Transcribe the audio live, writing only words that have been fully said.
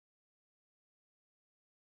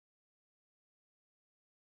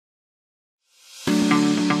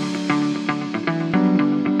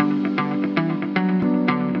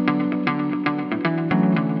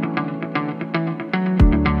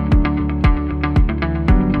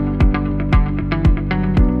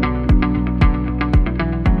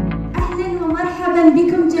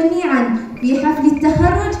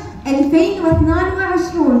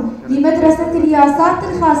2022 لمدرسة الرياضات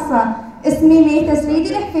الخاصة. اسمي ميت سعيد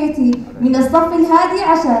الحفيتي من الصف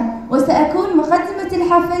 11 وسأكون مقدمة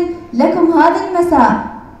الحفل لكم هذا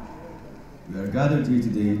المساء. We are gathered here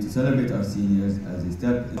today to celebrate our seniors as they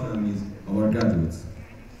step into our graduates.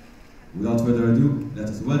 Without further ado, let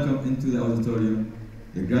us welcome into the auditorium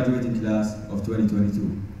the graduating class of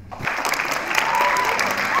 2022.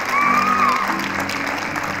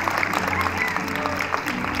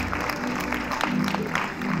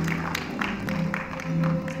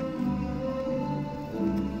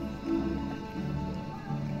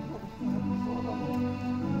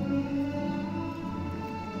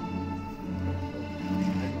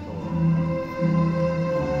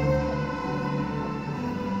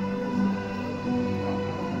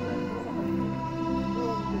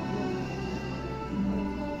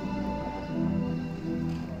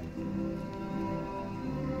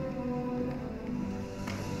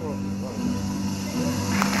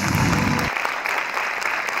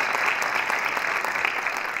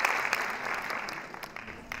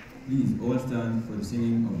 Please all stand for the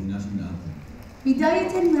singing of the national anthem.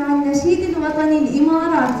 بداية مع النشيد الوطني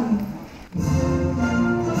الإماراتي.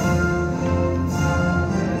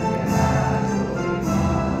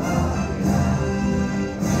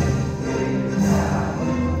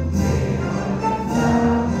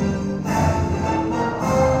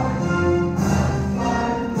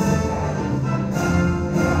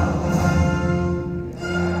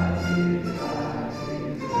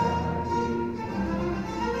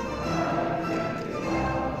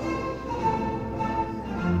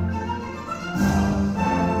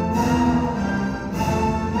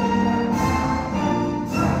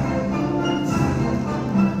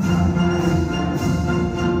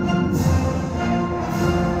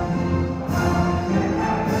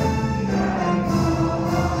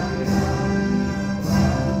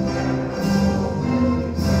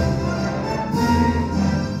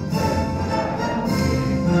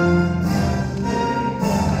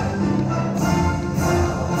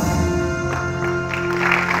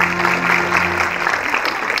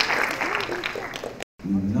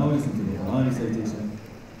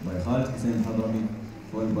 by Khalid Husain Hadrami,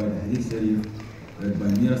 followed by the Hadith Shareef, read by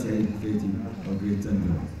Merah Hefeiti of grade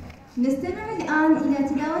 10. نستمع الآن إلى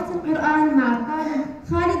تلاوة القرآن مع الطالب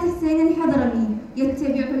خالد حسين الحضرمي.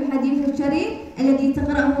 يتبعه الحديث الشريف الذي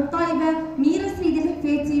تقرأه الطالبة ميرا سعيد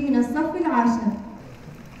الحفيتي من الصف 10.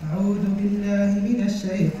 أعوذ بالله من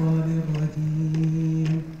الشيطان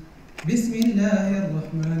الرجيم. بسم الله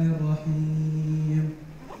الرحمن الرحيم.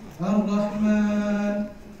 الرحمن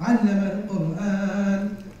علم القرآن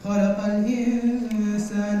خلق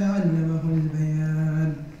الإنسان علمه البيان.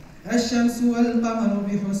 الشمس والقمر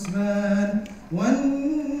بحسبان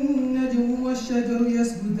والنجم والشجر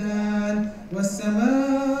يسجدان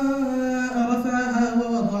والسماء رفعها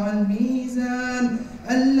ووضع الميزان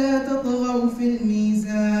ألا تطغوا في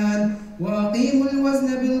الميزان وأقيموا الوزن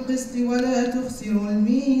بالقسط ولا تخسروا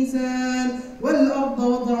الميزان والأرض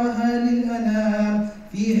وضعها للأنام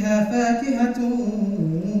فيها فاكهة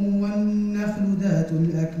والنخل ذات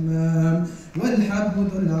الأكمام والحب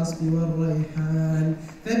ذو العصف والريحان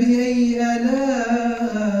فبأي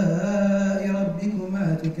آلاء ربكما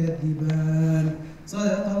تكذبان.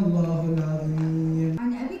 صدق الله العظيم.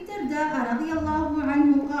 عن أبي الدرداء رضي الله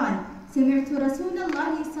عنه قال: سمعت رسول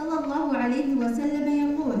الله صلى الله عليه وسلم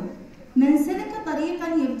يقول: من سلك طريقا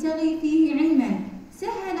يبتغي فيه علما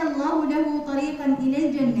سهل الله له طريقا إلى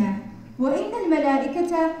الجنة وإن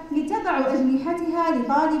الملائكة لتضع أجنحتها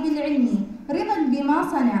لطالب العلم رضا بما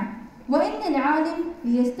صنع وإن العالم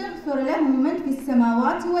ليستغفر له من في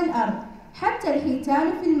السماوات والأرض حتى الحيتان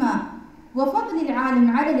في الماء وفضل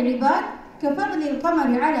العالم على العباد كفضل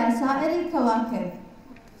القمر على سائر الكواكب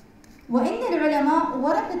وإن العلماء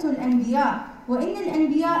ورثة الأنبياء وإن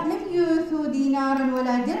الأنبياء لم يورثوا دينارا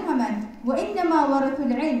ولا درهما وإنما ورثوا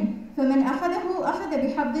العلم فمن أخذه أخذ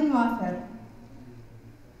بحظ وافر.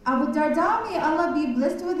 Abu Darda, may Allah be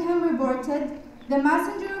blessed with him, reported, the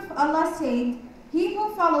Messenger of Allah said, he who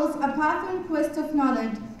follows a path in quest of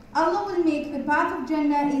knowledge, Allah will make the path of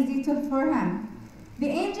Jannah easy for him. The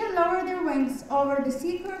angels lower their wings over the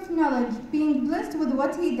seeker of knowledge, being blessed with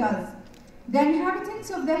what he does. The inhabitants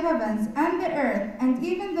of the heavens and the earth, and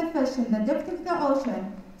even the fish in the depth of the ocean,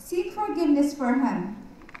 seek forgiveness for him.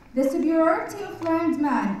 The superiority of learned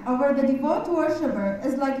man over the devout worshipper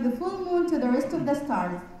is like the full moon to the rest of the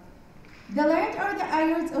stars. The learned are the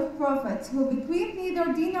heirs of prophets who bequeath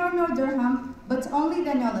neither dinar nor dirham, but only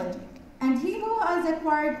the knowledge. And he who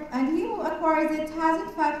acquires it has in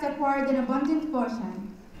fact acquired an abundant portion.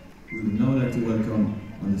 We would now like to welcome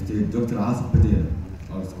on the stage Dr. Asif Padela,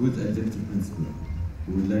 our school's executive principal.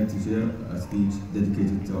 who would like to share a speech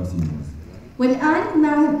dedicated to our seniors. والآن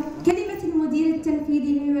مع كلمة المدير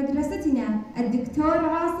التنفيذي لمدرستنا الدكتور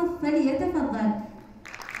عاصف فليتفضل.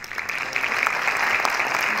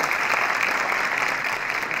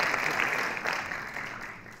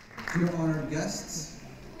 Dear honored guests,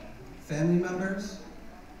 family members,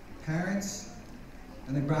 parents,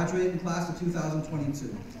 and the graduating class of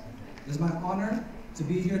 2022. It is my honor to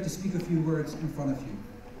be here to speak a few words in front of you.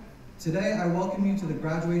 Today, I welcome you to the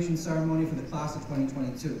graduation ceremony for the class of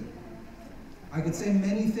 2022. I could say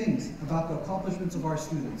many things about the accomplishments of our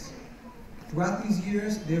students. Throughout these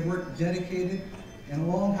years, they've worked dedicated and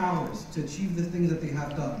long hours to achieve the things that they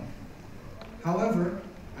have done. However,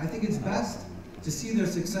 I think it's best to see their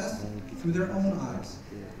success through their own eyes.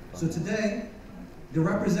 So today, the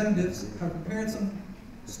representatives have prepared some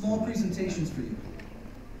small presentations for you.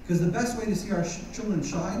 Because the best way to see our children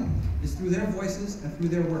shine is through their voices and through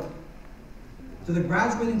their work. To the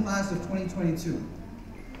graduating class of 2022,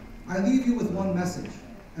 I leave you with one message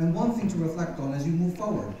and one thing to reflect on as you move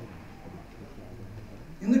forward.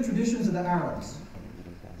 In the traditions of the Arabs,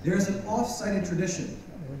 there is an oft-cited tradition.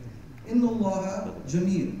 Inna Allaha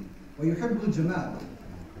Jameel wa yuhibbul Jamal.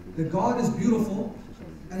 That God is beautiful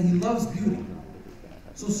and He loves beauty.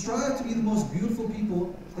 So strive to be the most beautiful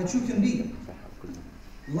people that you can be.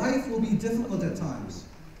 Life will be difficult at times,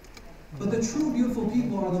 but the true beautiful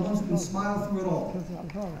people are the ones who can smile through it all,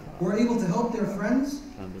 who are able to help their friends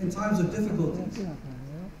in times of difficulties,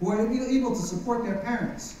 who are able to support their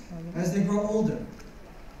parents as they grow older,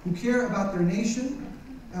 who care about their nation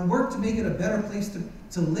and work to make it a better place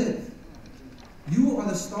to live. You are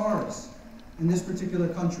the stars in this particular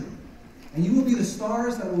country, and you will be the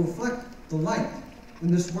stars that will reflect the light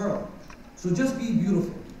in this world. So just be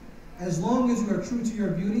beautiful. As long as you are true to your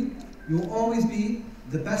beauty, you will always be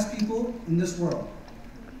the best people in this world.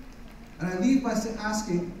 And I leave by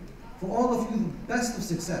asking for all of you the best of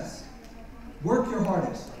success. Work your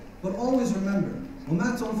hardest, but always remember,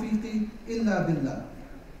 وَمَا تَوْفِيقِي إِلَّا بِاللَّهِ.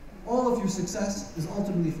 All of your success is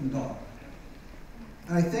ultimately from God.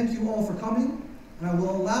 And I thank you all for coming, and I will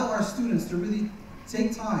allow our students to really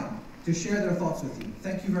take time to share their thoughts with you.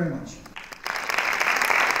 Thank you very much.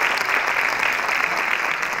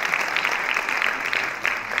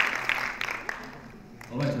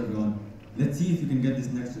 Alright everyone, let's see if you can get this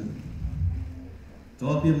next rhythm.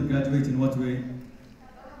 Tall people graduate in what way?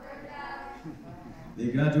 They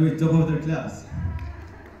graduate top of their class.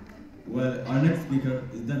 Well, our next speaker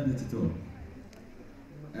is definitely tall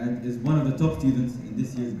and is one of the top students in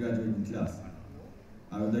this year's graduating class.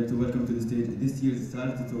 I would like to welcome to the stage this year's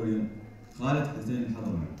Salutatorian, Khalid Husain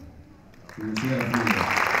Hadrami, who will share a few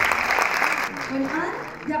words. والآن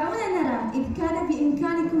دعونا نرى إذ كان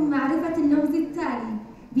بإمكانكم معرفة اللغز التالي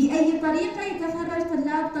بأي طريقة يتخرج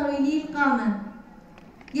طلاب طويلي القامة.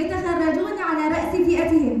 يتخرجون على رأس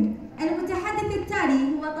فئتهم. المتحدث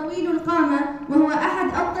التالي هو طويل القامة وهو أحد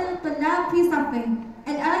أفضل الطلاب في صفه.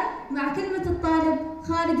 الآن مع كلمة الطالب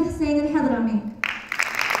خالد حسين الحضرمي.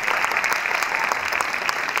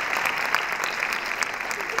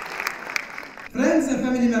 Friends and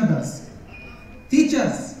family members,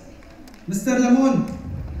 teachers, Mr. Lamon,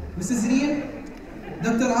 Mrs. Reen,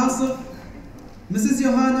 Dr. Asif, Mrs.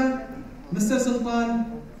 Johanna, Mr.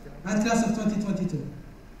 Sultan, and class of 2022.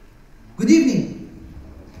 Good evening.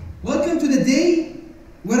 Welcome to the day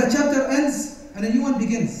where a chapter ends and a new one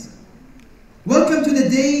begins. Welcome to the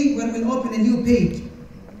day where we'll open a new page,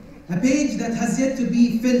 a page that has yet to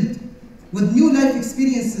be filled with new life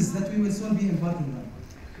experiences that we will soon be embarking on.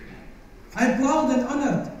 I'm proud and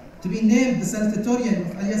honored to be named the Salutatorian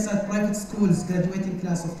of Al Yasad Private School's graduating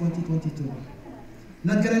class of 2022.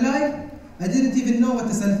 Not gonna lie, I didn't even know what a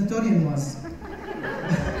Salutatorian was.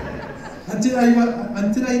 until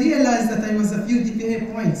I realized that I was a few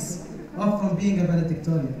GPA points off from being a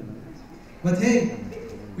valedictorian. But hey,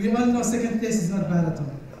 we all know second place is not bad at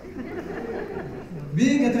all.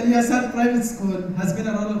 Being at Al Yasad Private School has been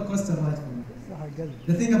a roller coaster ride for me.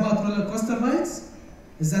 The thing about roller coaster rides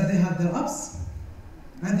is that they have their ups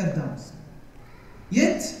and their downs.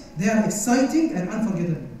 Yet, they are exciting and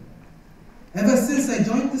unforgettable. Ever since I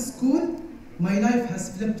joined the school, my life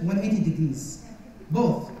has flipped 180 degrees,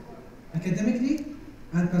 both academically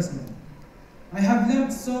and personally. I have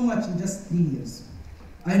learned so much in just 3 years.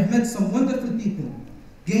 I've met some wonderful people,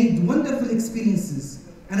 gained wonderful experiences,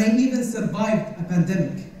 and I even survived a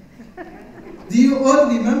pandemic. Do you all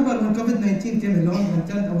remember when COVID-19 came along and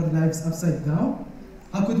turned our lives upside down?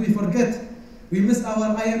 How could we forget? We missed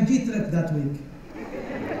our IMG trip that week.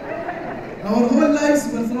 Our whole lives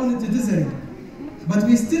were thrown into disarray, but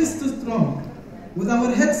we still stood strong, with our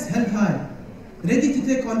heads held high, ready to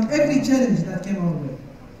take on every challenge that came our way.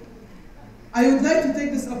 I would like to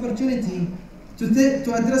take this opportunity to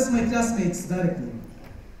address my classmates directly.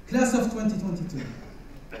 Class of 2022.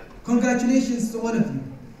 Congratulations to all of you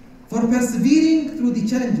for persevering through the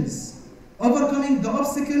challenges, overcoming the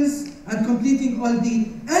obstacles, and completing all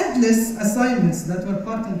the endless assignments that were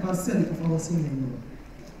part and parcel of our senior year.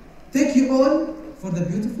 Thank you all for the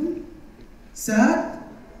beautiful, sad,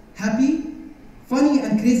 happy, funny,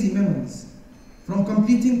 and crazy memories. From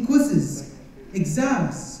completing quizzes,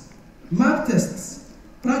 exams, mock tests,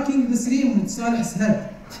 pranking this room with Saleh's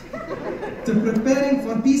head, to preparing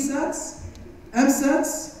for PSATs,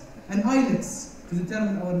 MSATs, and IELTS to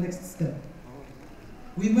determine our next step.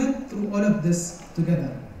 We went through all of this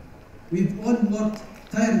together. We've all worked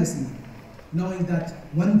tirelessly, knowing that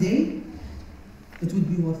one day it would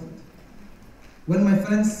be worth it. Well, my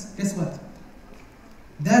friends, guess what?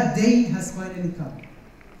 That day has finally come.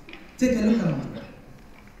 Take a look around you.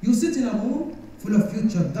 You sit in a room full of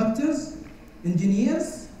future doctors,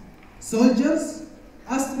 engineers, soldiers,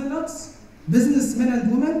 astronauts, businessmen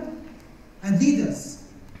and women, and leaders.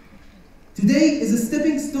 Today is a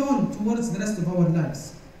stepping stone towards the rest of our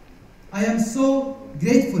lives. I am so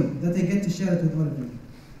grateful that I get to share it with all of you.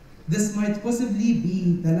 This might possibly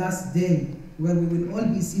be the last day where we will all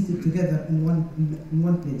be seated together in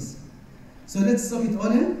one place. So let's soak it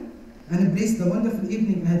all in and embrace the wonderful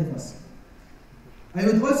evening ahead of us. I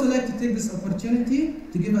would also like to take this opportunity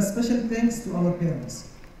to give a special thanks to our parents.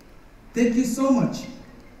 Thank you so much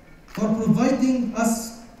for providing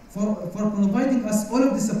us all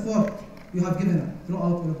of the support you have given us throughout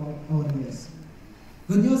all of our years.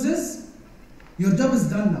 Good news is, your job is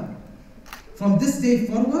done now. From this day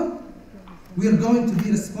forward, we are going to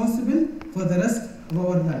be responsible for the rest of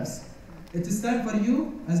our lives. It is time for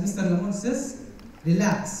you, as Mr. Lamont says,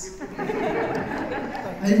 relax.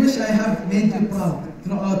 I wish I have made you proud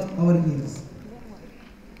throughout our years,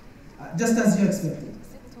 just as you expected.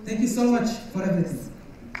 Thank you so much for everything.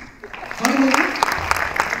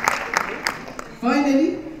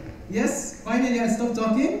 Finally, I stopped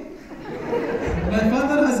talking. My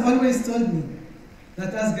father has always told me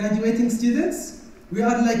that as graduating students, we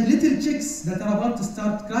are like little chicks that are about to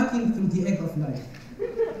start cracking through the egg of life.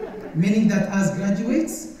 Meaning that as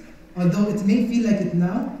graduates, although it may feel like it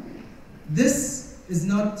now, this is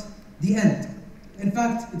not the end. In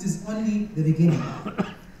fact, it is only the beginning.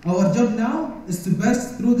 Our job now is to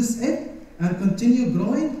burst through this egg and continue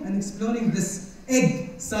growing and exploring this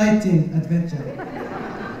egg-citing adventure.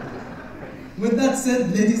 With that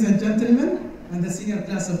said, ladies and gentlemen, and the senior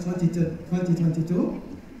class of 2022,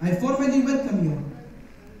 I formally welcome you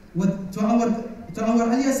to our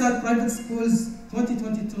Al-Yasad Private School's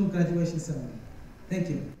 2022 graduation ceremony. Thank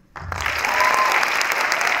you.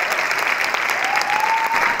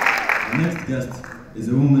 Our next guest is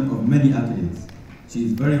a woman of many accolades. She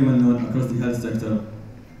is very well known across the health sector,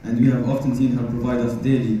 and we have often seen her provide us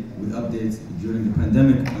daily with updates during the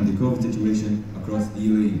pandemic and the COVID situation across the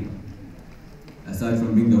UAE. Aside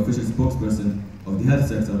from being the official spokesperson of the health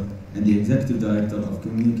sector and the executive director of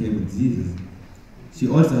communicable diseases, she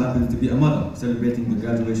also happens to be a mother celebrating the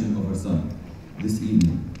graduation of her son this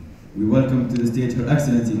evening. We welcome to the stage Her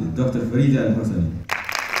Excellency Dr. Farida Al Hosani.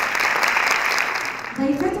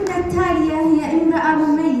 ضيفتنا التالية هي امرأة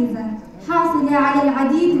مميزة حاصلة على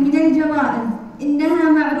العديد من الجوائز. إنها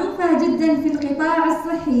معروفة جدا في القطاع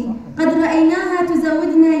الصحي، قد رأيناها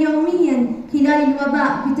تزودنا يوميا خلال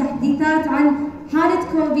الوباء بتحديثات عن حالة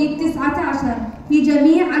كوفيد-19 في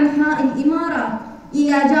جميع أنحاء الإمارات،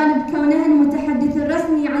 إلى جانب كونها المتحدث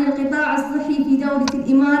الرسمي عن القطاع الصحي في دولة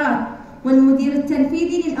الإمارات والمدير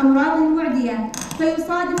التنفيذي للأمراض المعدية.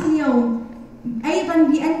 فيصادف اليوم أيضا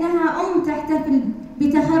بأنها تحتفل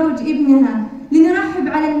بتخرج ابنها. لنرحب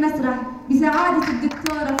على المسرح بسعادة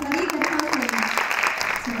الدكتورة فريدة الحوسني.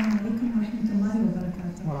 السلام عليكم ورحمة الله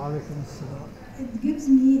وبركاته. وعليكم السلام. It gives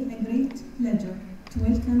me a great pleasure to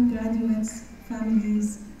welcome graduates,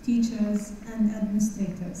 families, teachers, and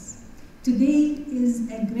administrators. Today is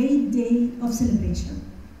a great day of celebration.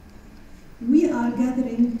 We are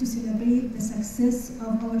gathering to celebrate the success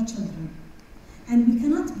of our children, and we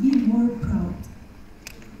cannot be more proud.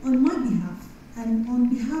 On my behalf, and on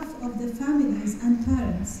behalf of the families and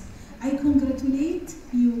parents, I congratulate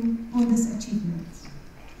you on this achievement.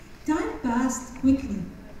 Time passed quickly,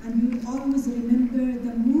 and we will always remember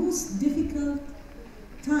the most difficult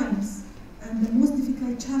times and the most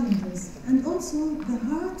difficult challenges, and also the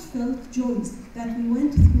heartfelt joys that we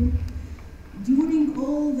went through during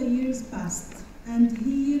all the years past. And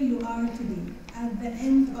here you are today, at the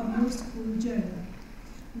end of your school journey.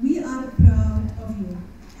 We are proud of you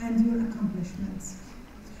and your accomplishments.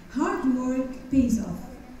 Hard work pays off,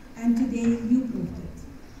 and today you proved it.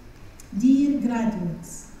 Dear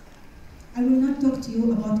graduates, I will not talk to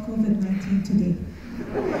you about COVID-19 today.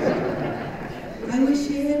 I will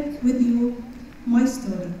share with you my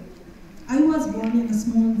story. I was born in a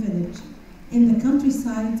small village in the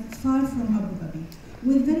countryside far from Abu Dhabi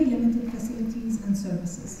with very limited facilities and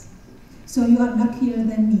services. So you are luckier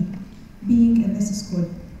than me being in this school.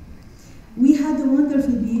 We had a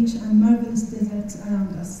wonderful beach and marvelous deserts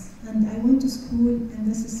around us, and I went to school in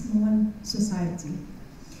this small society.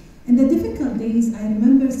 In the difficult days, I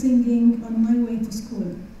remember singing on my way to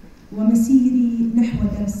school, ومسيري نحو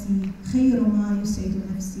درسي خير ما يسعد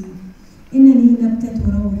نفسي إنني نبتة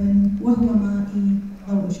روض وهو مائي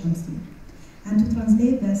ضوء شمسي. And to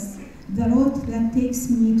translate this, the road that takes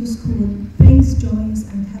me to school brings joys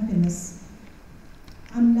and happiness.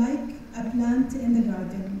 I'm like a plant in the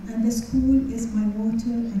garden, and the school is my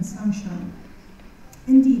water and sunshine.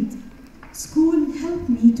 Indeed, school helped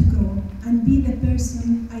me to grow and be the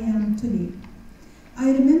person I am today.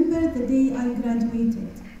 I remember the day I graduated,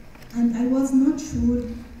 and I was not sure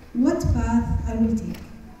what path I will take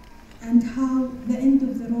and how the end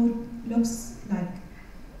of the road looks like.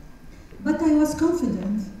 But I was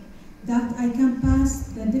confident that I can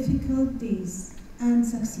pass the difficult days and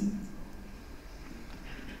succeed.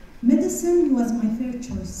 Medicine was my first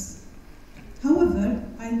choice. However,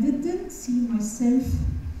 I didn't see myself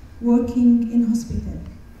working in hospital,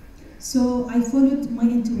 so I followed my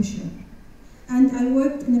intuition. And I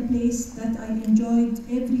worked in a place that I enjoyed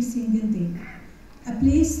every single day, a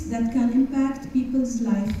place that can impact people's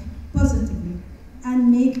life positively and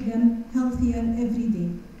make them healthier every day.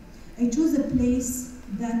 I chose a place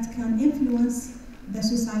that can influence the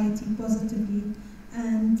society positively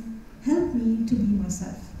and help me to be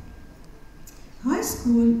myself. High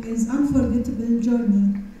school is an unforgettable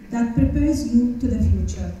journey that prepares you to the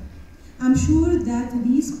future. I'm sure that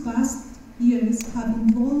these past years have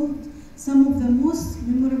involved some of the most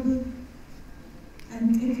memorable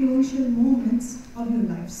and influential moments of your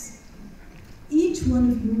lives. Each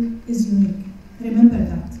one of you is unique. Remember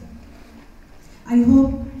that. I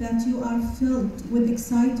hope that you are filled with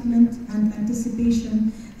excitement and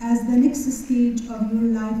anticipation as the next stage of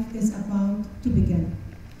your life is about to begin.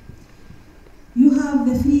 You have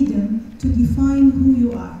the freedom to define who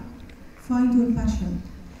you are, find your passion,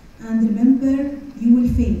 and remember you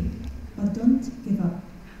will fail, but don't give up.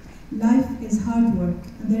 Life is hard work,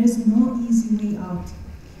 and there is no easy way out.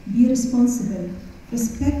 Be responsible,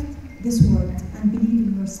 respect this world, and believe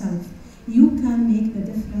in yourself. You can make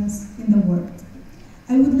the difference in the world.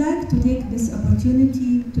 I would like to take this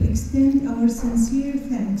opportunity to extend our sincere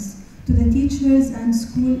thanks to the teachers and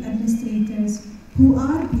school administrators who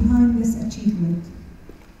are behind this achievement.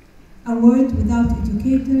 A world without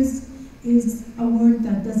educators is a world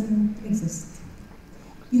that doesn't exist.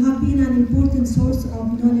 You have been an important source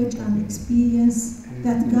of knowledge and experience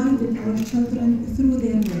that guided our children through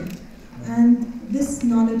their way, and this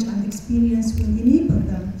knowledge and experience will enable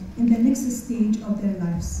them in the next stage of their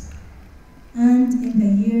lives and in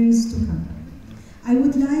the years to come. I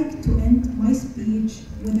would like to end my speech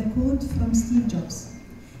with a quote from Steve Jobs.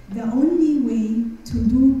 The only way to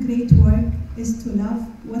do great work is to love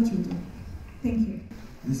what you do. Thank you.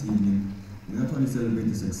 This evening, we not only celebrate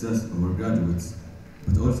the success of our graduates,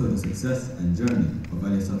 but also the success and journey of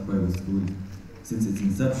Al Yasar Private School since its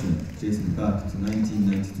inception, tracing back to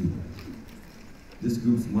 1992. This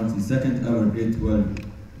group marks the second ever grade 12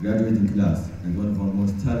 graduating class and one of our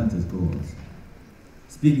most talented cohorts.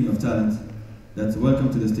 Speaking of talent, let's welcome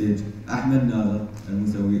to the stage Ahmed Nader Al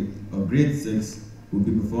Mousawi of grade 6, who will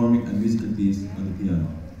be performing a musical piece on the piano.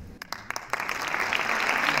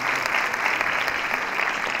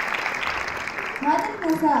 هذا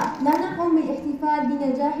المساء لا نقوم بالاحتفال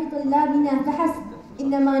بنجاح طلابنا فحسب،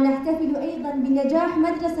 إنما نحتفل أيضا بنجاح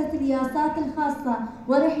مدرسة الياسات الخاصة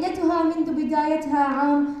ورحلتها منذ بدايتها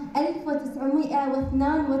عام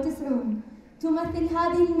 1992. تمثل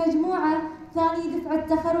هذه المجموعة ثاني دفعة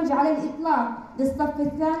تخرج على الإطلاق للصف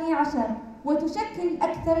الثاني عشر، وتشكل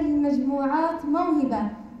أكثر المجموعات موهبة.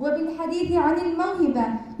 وبالحديث عن الموهبة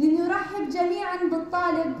لنرحب جميعا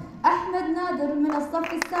بالطالب أحمد نادر من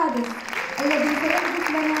الصف السادس الذي سيعزف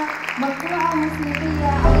لنا مقطوعة موسيقية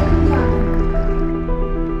على البيانو.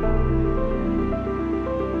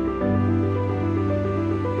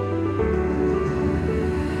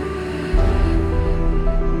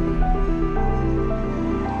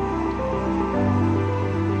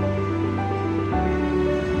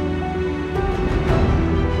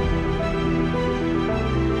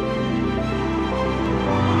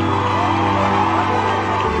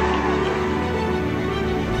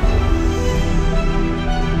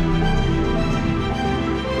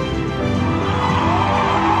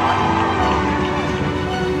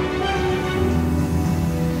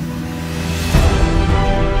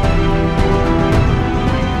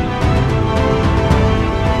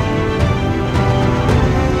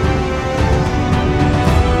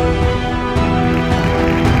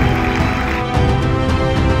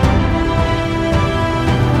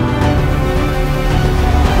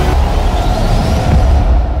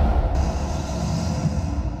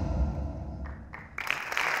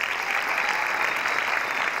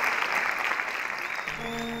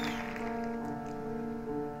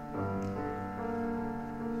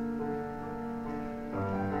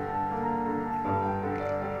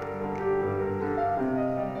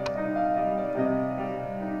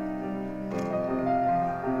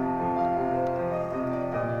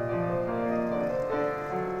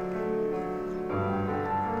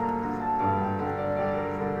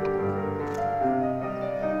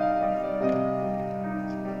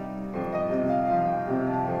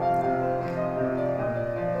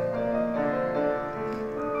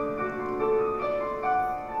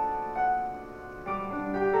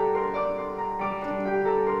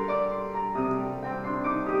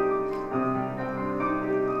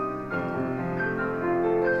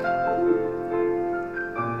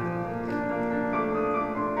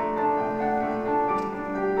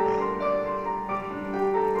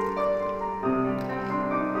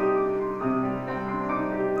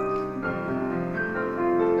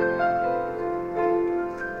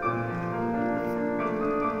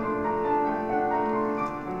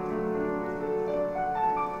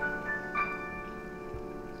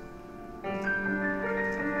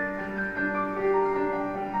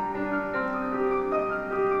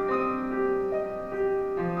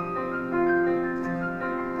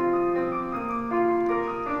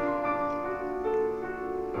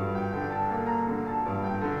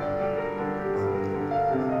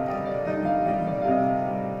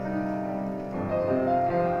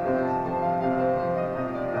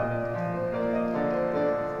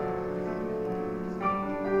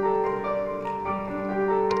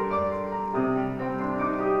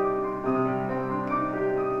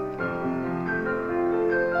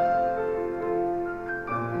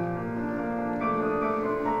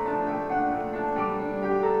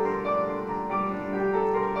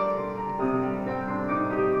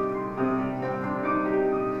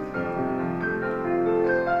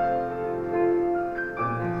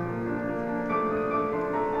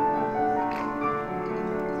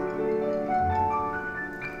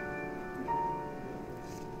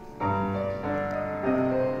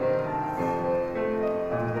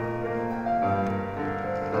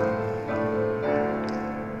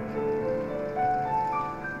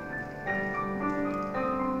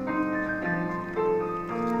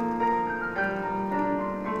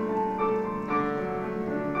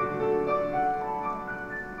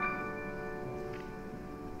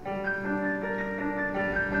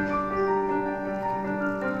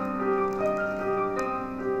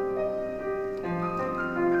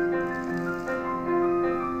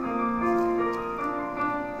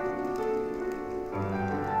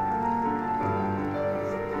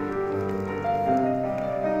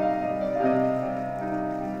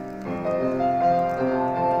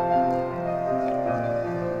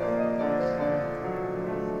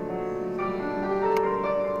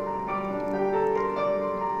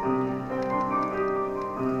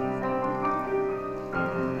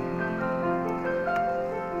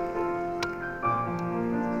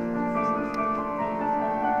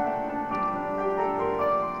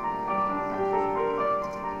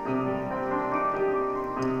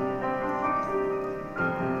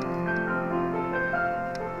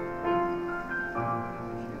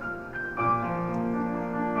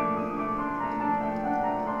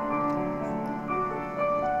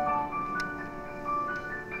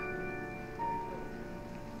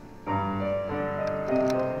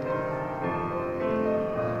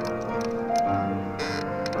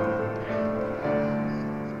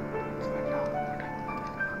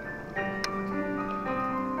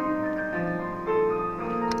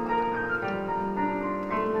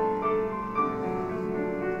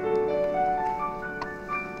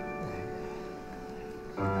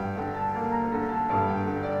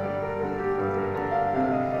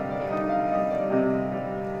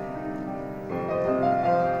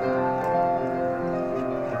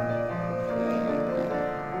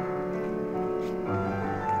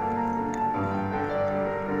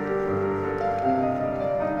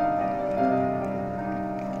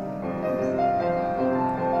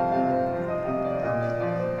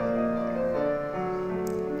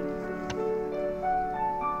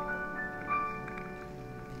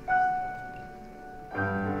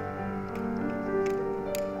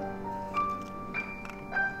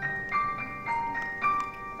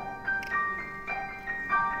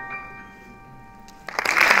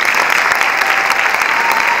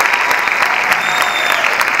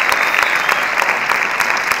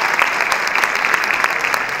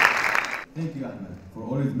 Thank you, Ahmed, for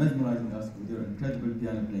always mesmerizing us with your incredible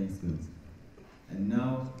piano playing skills. And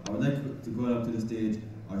now, I would like to call up to the stage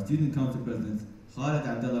our Student Council Presidents, Khaled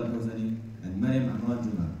Al Hosani and Maryam who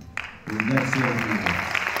would like to share a few words.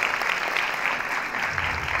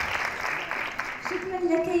 شكرا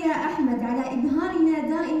لك يا أحمد على إبهارنا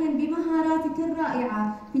دائما بمهاراتك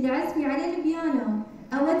الرائعة في العزف على البيانو.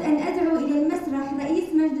 أود أن أدعو إلى المسرح رئيس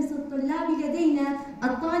مجلس الطلاب لدينا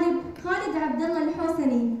الطالب خالد عبد الله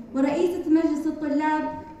الحوسني ورئيسة مجلس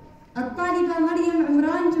الطلاب الطالبة مريم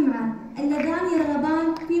عمران جمعة اللذان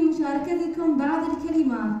يرغبان في مشاركتكم بعض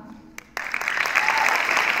الكلمات.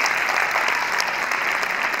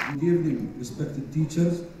 Good evening, respected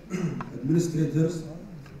teachers, administrators,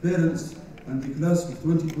 parents, and the class of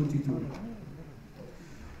 2022.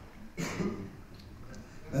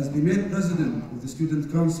 As the main president of the Student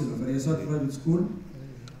Council of Riyasat Private School,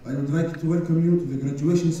 I would like to welcome you to the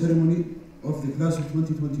graduation ceremony of the class of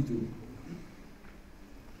 2022.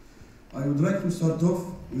 I would like to start off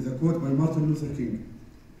with a quote by Martin Luther King.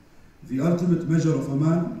 The ultimate measure of a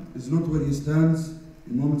man is not where he stands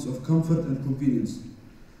in moments of comfort and convenience,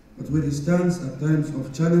 but where he stands at times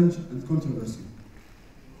of challenge and controversy.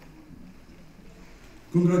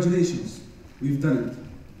 Congratulations, we've done it.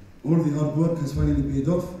 All the hard work has finally paid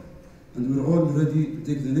off, and we're all ready to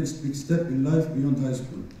take the next big step in life beyond high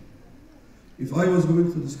school. If I was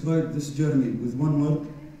going to describe this journey with one word,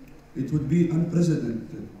 it would be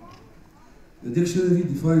unprecedented. The dictionary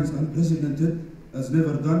defines unprecedented as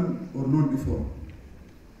never done or known before.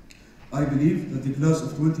 I believe that the class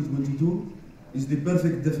of 2022 is the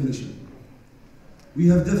perfect definition. We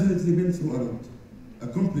have definitely been through a lot,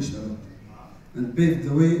 accomplished a lot, and paved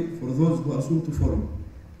the way for those who are soon to follow.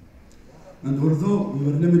 And although we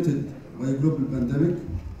were limited by a global pandemic,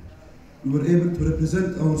 we were able to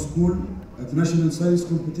represent our school at national science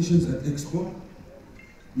competitions at Expo.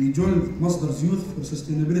 We joined Masdar's Youth for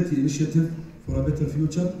Sustainability Initiative for a Better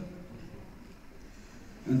Future,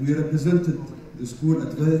 and we represented the school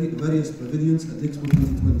at various pavilions at Expo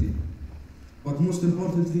 2020. But most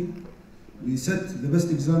importantly, we set the best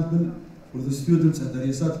example for the students at the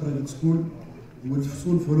Riyasat Private School who will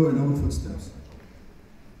soon follow in our footsteps.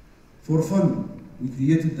 For fun, we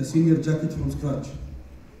created a senior jacket from scratch,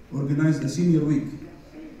 organized a senior week,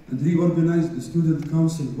 and reorganized the student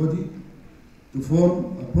council body to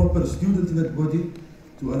form a proper student-led body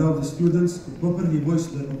to allow the students to properly voice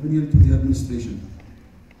their opinion to the administration.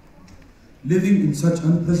 Living in such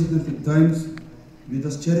unprecedented times, let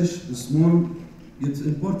us cherish the small yet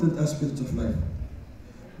important aspects of life.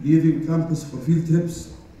 Leaving campus for field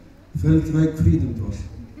trips felt like freedom to us.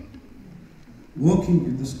 Walking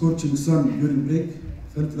in the scorching sun during break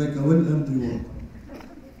felt like a well-earned reward.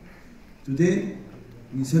 Today,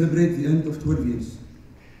 we celebrate the end of 12 years.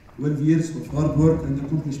 12 years of hard work and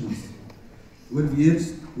accomplishments. 12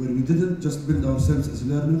 years where we didn't just build ourselves as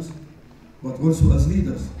learners, but also as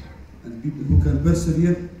leaders and people who can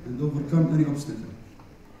persevere and overcome any obstacle.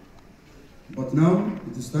 But now,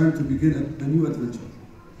 it is time to begin a new adventure,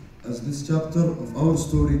 as this chapter of our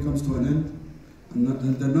story comes to an end,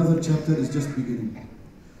 and another chapter is just beginning.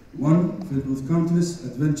 One filled with countless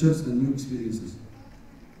adventures and new experiences.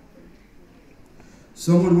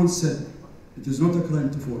 Someone once said, it is not a crime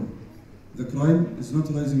to fall. The crime is not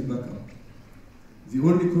rising back up. The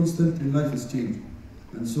only constant in life is change.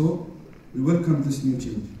 And so, we welcome this new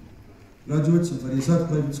change. Graduates of Riyasat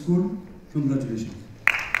Private School, congratulations.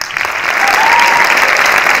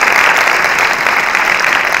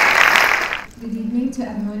 Good evening to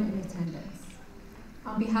everyone in attendance.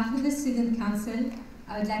 On behalf of the Student Council,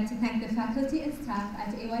 I would like to thank the faculty and staff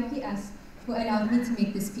at AYPS who allowed me to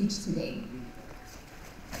make this speech today.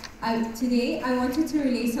 Today, I wanted to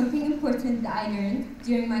relay something important that I learned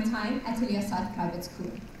during my time at Al Private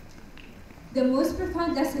School. The most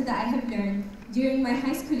profound lesson that I have learned during my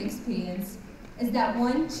high school experience is that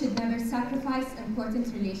one should never sacrifice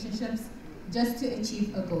important relationships just to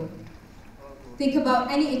achieve a goal. Think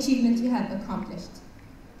about any achievement you have accomplished.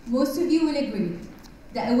 Most of you will agree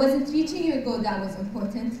that it wasn't reaching your goal that was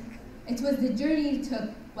important, it was the journey you took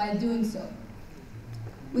while doing so.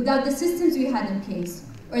 Without the systems we had in place,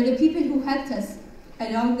 or the people who helped us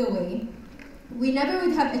along the way, we never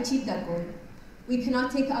would have achieved that goal. We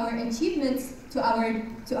cannot take our achievements to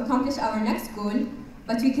accomplish our next goal,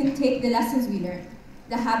 but we can take the lessons we learned,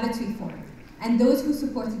 the habits we formed, and those who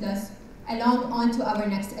supported us along on to our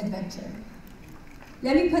next adventure.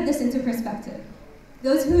 Let me put this into perspective.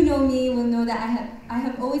 Those who know me will know that I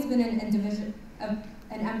have always been an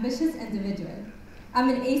ambitious individual. I'm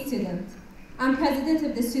an A student. I'm president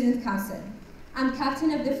of the student council. I'm captain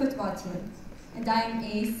of the football team. And I am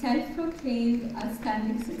a self-proclaimed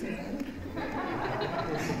outstanding citizen.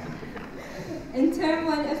 In term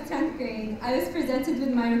 1 of 10th grade, I was presented with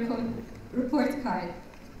my report card.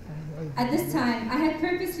 At this time, I had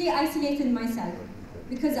purposely isolated myself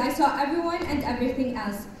because I saw everyone and everything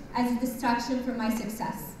else as a distraction from my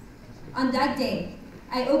success. On that day,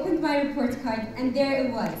 I opened my report card and there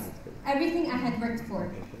it was, everything I had worked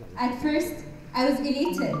for. At first, I was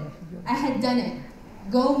elated. I had done it.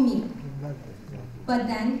 Go me. But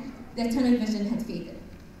then, the tunnel vision had faded.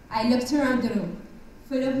 I looked around the room,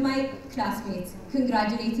 full of my classmates,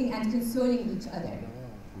 congratulating and consoling each other,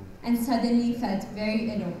 and suddenly felt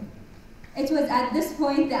very alone. It was at this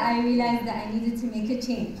point that I realized that I needed to make a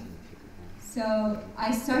change. So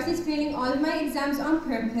I started failing all of my exams on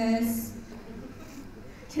purpose.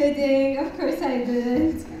 Kidding, of course I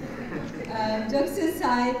didn't. Jokes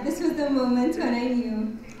aside, this was the moment when I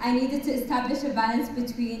knew I needed to establish a balance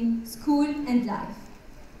between school and life.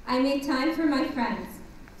 I made time for my friends,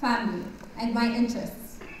 family, and my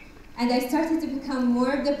interests. And I started to become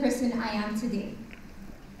more of the person I am today.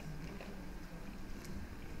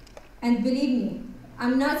 And believe me,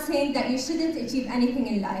 I'm not saying that you shouldn't achieve anything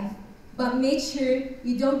in life, but make sure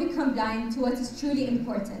you don't become blind to what is truly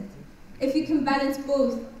important. If you can balance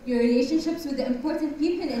both your relationships with the important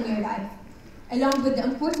people in your life, along with the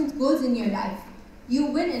important goals in your life, you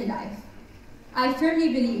win in life. I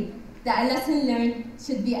firmly believe that a lesson learned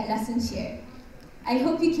should be a lesson shared. I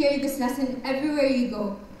hope you carry this lesson everywhere you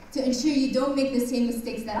go to ensure you don't make the same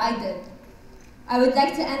mistakes that I did. I would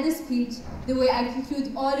like to end this speech the way I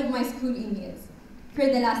conclude all of my school emails. For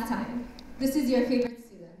the last time, this is your favorite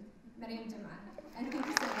student, Maryam, and thank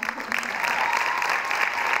you so much for listening.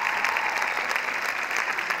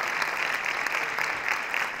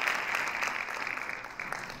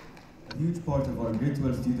 A huge part of our grade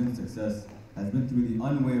 12 student success has been through the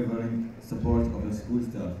unwavering support of the school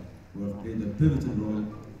staff, who have played a pivotal role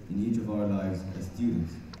in each of our lives as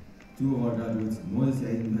students. Two of our graduates, Mouza,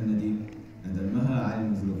 Saeed, and Muhannadi, and Maha Al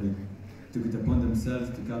Mousawi, took it upon themselves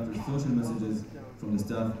to capture social messages from the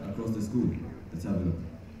staff across the school. Let's have a look.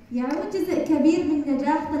 يعود جزء كبير من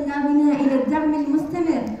نجاح طلابنا إلى الدعم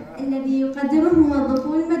المستمر الذي يقدمه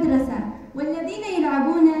موظفو المدرسة والذين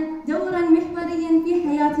يلعبون دورا محوريا في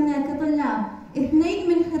حياتنا كطلاب. اثنين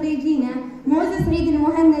من خريجينا موزة سعيد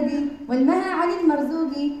المهندي والمها علي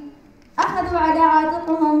المرزوقي أخذوا على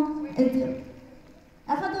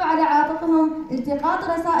عاتقهم التقاط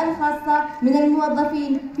رسائل خاصة من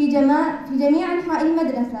الموظفين في جميع أنحاء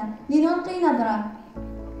المدرسة لنلقي نظرة.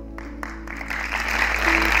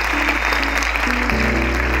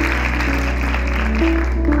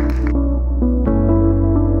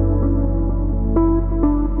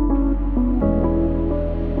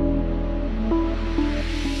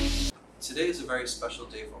 Today is a very special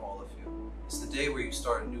day for all of you. It's the day where you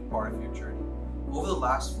start a new part of your journey. Over the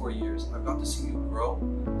last 4 years, I've got to see you grow,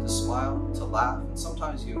 to smile, to laugh, and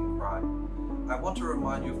sometimes even cry. I want to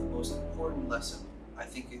remind you of the most important lesson I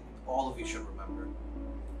think all of you should remember.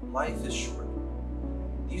 Life is short.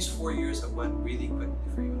 These 4 years have went really quickly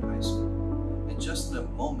for you in high school. And just in a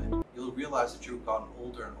moment, you'll realize that you've gotten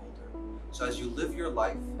older and older. So as you live your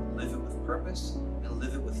life, live it with purpose and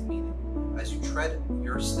live it with meaning. As you tread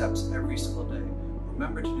your steps every single day,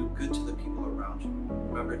 remember to do good to the people around you.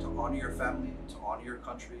 Remember to honor your family, to honor your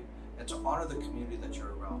country, and to honor the community that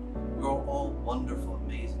you're around. You're all wonderful,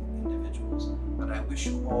 amazing individuals, and I wish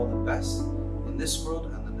you all the best in this world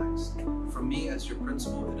and the next. For me, as your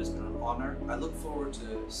principal, it has been an honor. I look forward to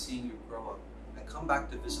seeing you grow up and come back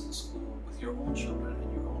to visit the school with your own children and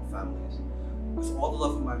your own families. With all the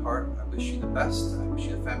love in my heart, I wish you the best, I wish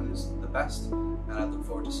your families the best, and I look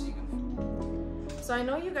forward to seeing you. So I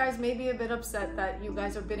know you guys may be a bit upset that you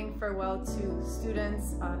guys are bidding farewell to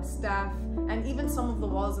students, staff, and even some of the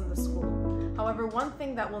walls in the school. However, one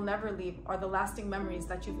thing that will never leave are the lasting memories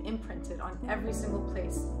that you've imprinted on every single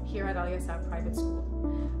place here at Al Yasab Private School.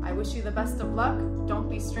 I wish you the best of luck, don't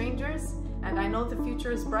be strangers, and I know the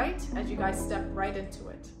future is bright as you guys step right into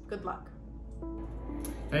it. Good luck.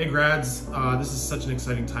 Hey grads, this is such an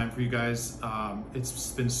exciting time for you guys.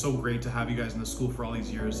 It's been so great to have you guys in the school for all these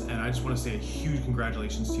years, and I just want to say a huge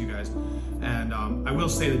congratulations to you guys. And I will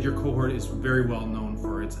say that your cohort is very well known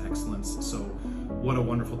for its excellence, so what a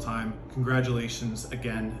wonderful time. Congratulations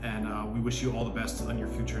again, and we wish you all the best on your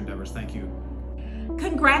future endeavors. Thank you.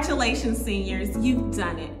 Congratulations, seniors, you've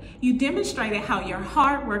done it. You demonstrated how your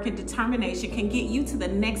hard work and determination can get you to the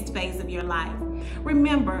next phase of your life.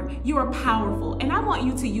 Remember, you are powerful, and I want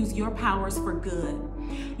you to use your powers for good.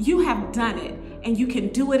 You have done it, and you can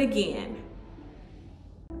do it again.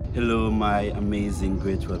 Hello, my amazing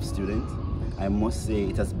grade 12 students. I must say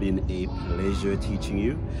it has been a pleasure teaching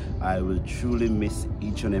you. I will truly miss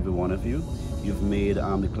each and every one of you. You've made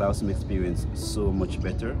the classroom experience so much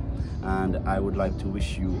better, and I would like to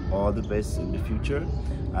wish you all the best in the future.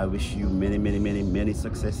 I wish you many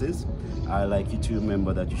successes. I like you to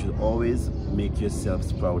remember that you should always make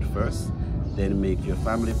yourselves proud first, then make your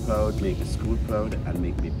family proud, make the school proud, and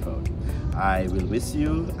make me proud. I will miss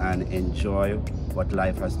you and enjoy what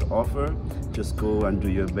life has to offer. Just go and do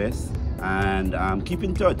your best, and keep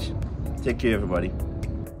in touch. Take care, everybody.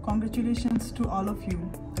 Congratulations to all of you,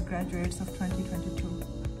 the graduates of 2022.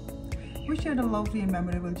 We shared a lovely and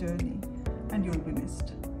memorable journey, and you'll be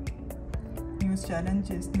missed. New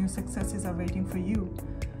challenges, new successes are waiting for you.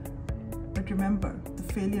 But remember, the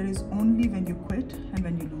failure is only when you quit and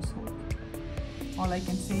when you lose hope. All I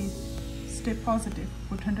can say is stay positive,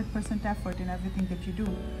 put 100% effort in everything that you do,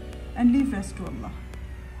 and leave rest to Allah.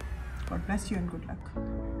 God bless you and good luck.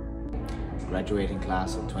 Graduating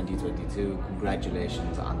class of 2022,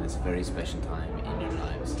 congratulations on this very special time in your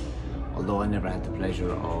lives. Although I never had the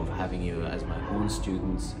pleasure of having you as my own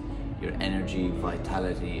students, your energy,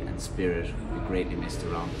 vitality and spirit will be greatly missed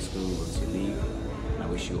around the school once you leave. And I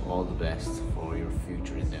wish you all the best for your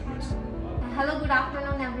future endeavors. Hello, good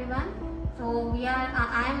afternoon everyone. So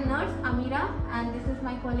I am nurse Amira, and this is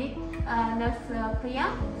my colleague nurse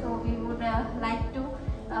Priya. So we would like to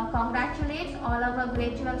congratulate all of our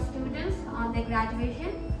grade 12 students on their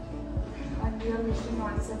graduation. And we are wishing you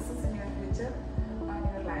all success in your future and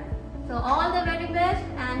your life. So all the very best,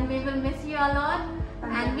 and we will miss you a lot,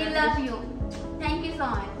 and we love you. Thank you so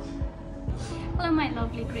much. Hello my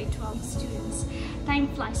lovely grade 12 students. Time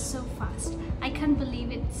flies so fast. I can't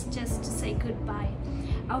believe it's just to say goodbye.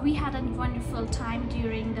 We had a wonderful time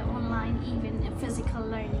during the online, even physical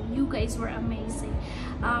learning. You guys were amazing.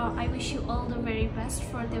 I wish you all the very best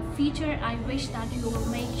for the future. I wish that you will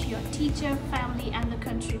make your teacher, family and the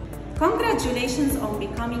country. Congratulations on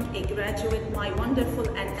becoming a graduate, my wonderful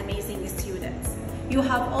and amazing students. You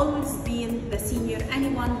have always been the senior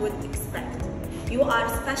anyone would expect. You are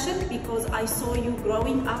special because I saw you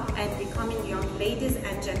growing up and becoming young ladies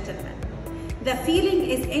and gentlemen. The feeling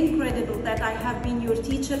is incredible that I have been your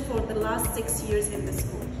teacher for the last 6 years in the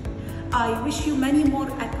school. I wish you many more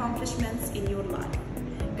accomplishments in your life.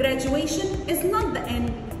 Graduation is not the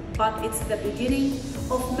end, but it's the beginning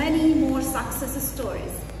of many more success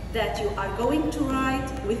stories that you are going to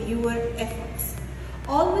write with your efforts.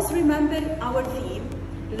 Always remember our theme,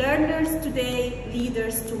 learners today,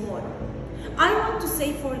 leaders tomorrow. I want to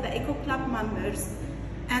say for the Eco Club members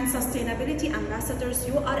and sustainability ambassadors,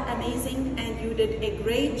 you are amazing and you did a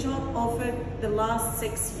great job over the last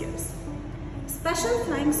 6 years. Special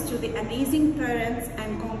thanks to the amazing parents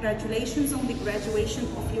and congratulations on the graduation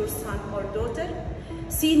of your son or daughter.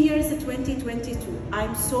 Seniors 2022,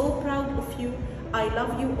 I'm so proud of you. I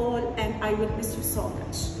love you all and I will miss you so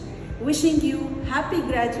much. Wishing you happy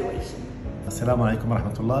graduation. السلام عليكم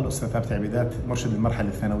ورحمة الله. الأستاذ ثابت عبيدات مرشد المرحلة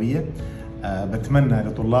الثانوية. بتمنى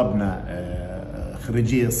لطلابنا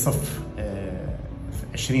خريجي الصف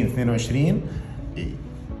 2022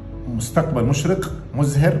 مستقبل مشرق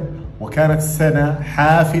مزهر، وكانت السنة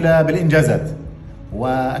حافلة بالإنجازات،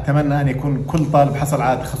 وأتمنى أن يكون كل طالب حصل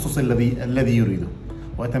على التخصص الذي يريده،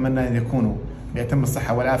 وأتمنى أن يكونوا بأتم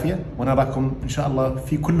الصحة والعافية، ونراكم إن شاء الله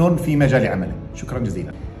في كلهم في مجال عمله. شكرا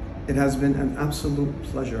جزيلا. It has been an absolute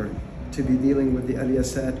pleasure to be dealing with the Al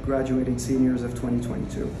Yasad graduating seniors of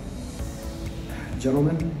 2022.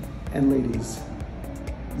 Gentlemen and ladies,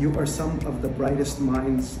 you are some of the brightest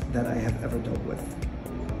minds that I have ever dealt with.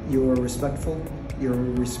 You are respectful, you're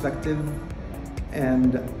respective,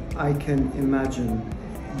 and I can imagine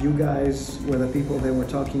you guys were the people they were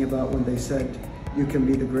talking about when they said, you can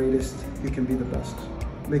be the greatest, you can be the best.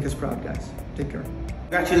 Make us proud, guys. Take care.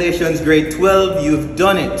 Congratulations, grade 12, you've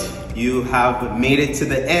done it. You have made it to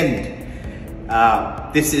the end.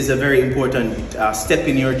 This is a very important step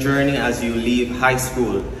in your journey as you leave high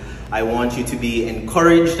school. I want you to be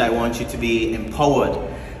encouraged, I want you to be empowered.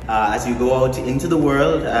 As you go out into the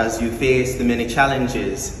world, as you face the many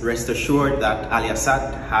challenges, rest assured that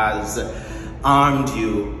Al-Yasat has armed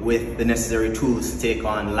you with the necessary tools to take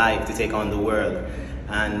on life, to take on the world.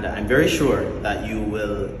 And I'm very sure that you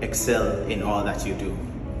will excel in all that you do.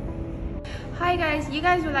 Hi guys, you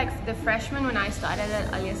guys were like the freshmen when I started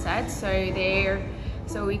at Al-Yasat,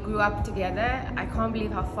 so we grew up together. I can't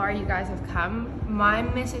believe how far you guys have come. My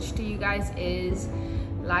message to you guys is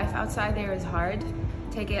life outside there is hard.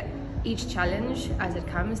 Take it each challenge as it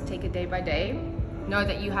comes, take it day by day. Know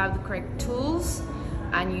that you have the correct tools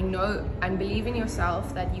and you know and believe in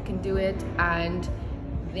yourself that you can do it, and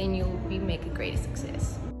then you'll make a great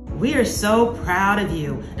success. We are so proud of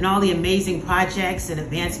you and all the amazing projects and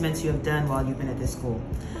advancements you have done while you've been at this school.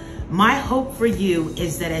 My hope for you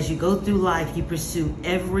is that as you go through life, you pursue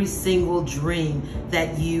every single dream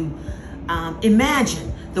that you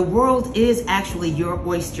imagine. The world is actually your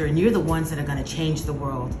oyster, and you're the ones that are going to change the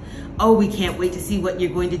world. Oh, we can't wait to see what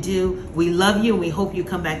you're going to do. We love you and we hope you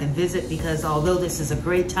come back and visit, because although this is a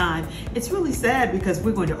great time, it's really sad because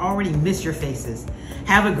we're going to already miss your faces.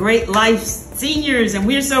 Have a great life, seniors, and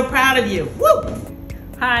we're so proud of you. Woo!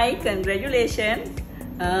 Hi, congratulations.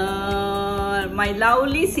 My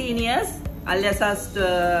lovely seniors,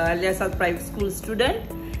 Al-Yasat Private School student.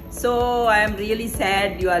 So I am really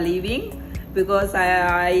sad you are leaving, because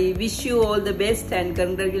I wish you all the best and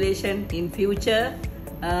congratulations in future.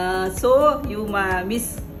 So you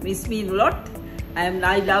miss me a lot.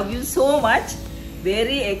 I love you so much.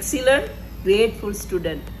 Very excellent, grateful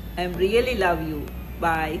student. I really love you.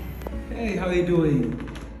 Bye. Hey, how are you doing?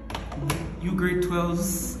 You grade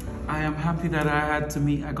 12s, I am happy that I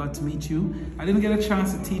got to meet you. I didn't get a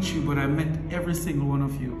chance to teach you, but I met every single one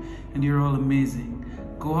of you, and you're all amazing.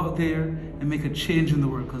 Go out there and make a change in the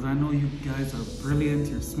world, because I know you guys are brilliant,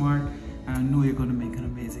 you're smart, and I know you're going to make an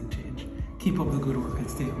amazing change. Keep up the good work and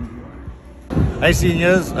stay who you are. Hey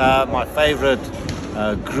seniors, my favorite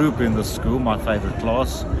group in the school, my favorite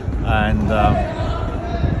class, and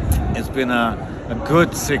it's been a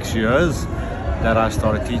good 6 years that I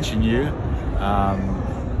started teaching you.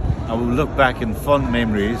 I will look back in fond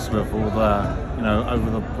memories with all the,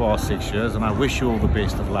 over the past 6 years, and I wish you all the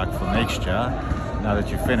best of luck for next year, now that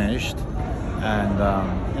you're finished.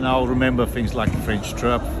 And I'll remember things like the French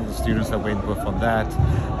trip for the students that went with on that.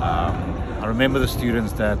 I remember the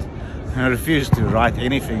students that refused to write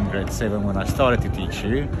anything in grade 7 when I started to teach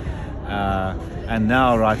you. And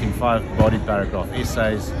now writing 5 body paragraph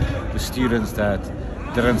essays. The students that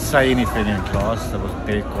didn't say anything in class, that was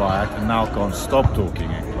dead quiet, and now can't stop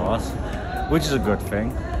talking in class, which is a good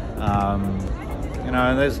thing.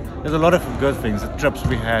 And there's a lot of good things. The trips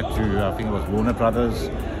we had to, I think it was Warner Brothers.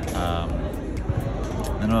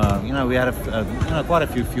 We had quite a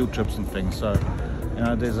few field trips and things. So,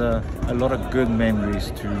 there's a lot of good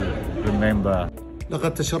memories to remember.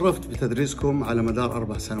 لقد تشرفت بتدريسكم على مدار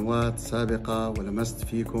 4 سنوات سابقة، ولمست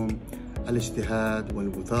فيكم الاجتهاد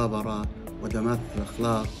والمثابرة ودماثة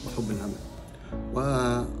الأخلاق وحب العمل.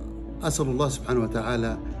 وأسأل الله سبحانه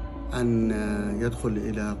وتعالى أن يدخل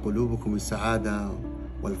إلى قلوبكم السعادة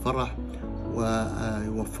والفرح،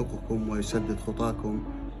 ويوفقكم ويسدد خطاكم،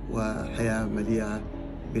 وحياة مليئة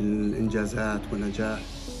بالإنجازات والنجاح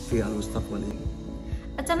في المستقبل.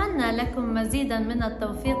 أتمنى لكم مزيدا من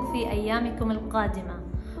التوفيق في أيامكم القادمة،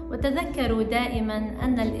 وتذكروا دائما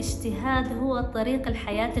أن الاجتهاد هو طريق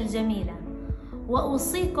الحياة الجميلة،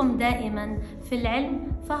 وأوصيكم دائما في العلم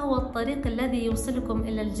فهو الطريق الذي يوصلكم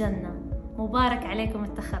إلى الجنة. مبارك عليكم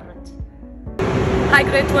التخرج. Hi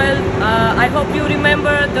grade 12, I hope you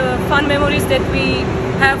remember the fun memories that we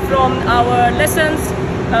have from our lessons.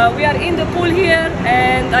 We are in the pool here,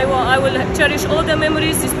 and I will cherish all the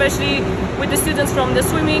memories, especially with the students from the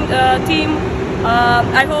swimming team.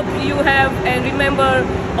 I hope you have and remember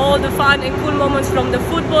all the fun and cool moments from the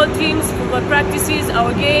football teams, football practices,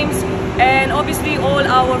 our games, and obviously all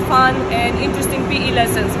our fun and interesting PE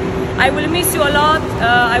lessons. I will miss you a lot.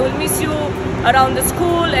 I will miss you around the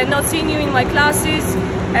school and not seeing you in my classes.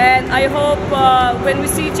 And I hope when we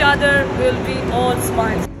see each other, we'll be all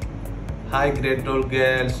smiles. Hi grade 12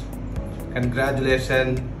 girls,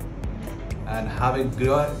 congratulations and have a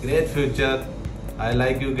great future. I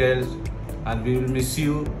like you girls and we will miss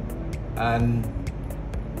you, and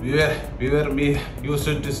we used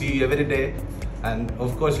to see you every day, and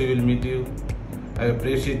of course we will meet you. I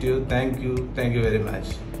appreciate you. Thank you very much.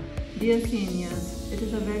 Dear seniors, it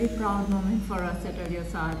is a very proud moment for us at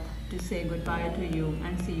Al to say goodbye to you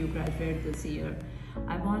and see you graduate this year.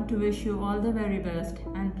 I want to wish you all the very best,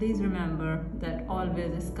 and please remember that always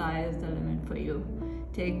the sky is the limit for you.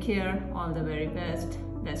 Take care, all the very best.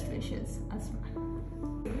 Best wishes. Asma.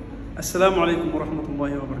 السلام عليكم ورحمة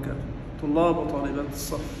الله وبركاته. طلاب وطالبات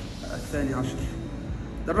الصف الثاني عشر،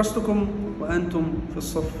 درستكم وأنتم في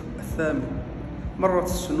الصف الثامن. مرت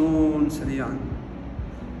السنون سريعا.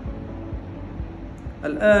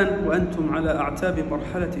 الآن وأنتم على أعتاب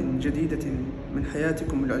مرحلة جديدة من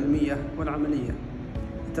حياتكم العلمية والعملية.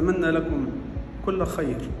 أتمنى لكم كل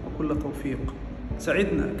خير وكل توفيق.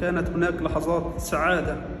 سعدنا، كانت هناك لحظات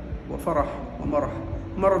سعادة وفرح ومرح.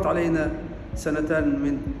 مرت علينا سنتان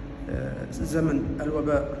من زمن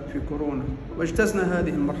الوباء في كورونا، واجتزنا هذه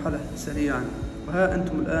المرحلة سريعا، وها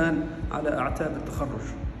أنتم الآن على أعتاب التخرج.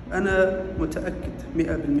 أنا متأكد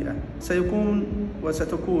 100% سيكون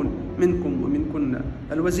وستكون منكم ومنكن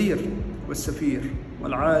الوزير والسفير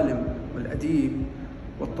والعالم والأديب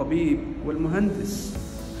والطبيب والمهندس.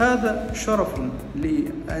 هذا شرف لي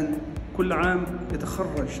أن كل عام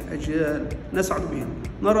يتخرج أجيال نسعد بهم،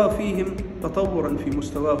 نرى فيهم تطورا في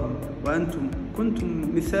مستواهم، وأنتم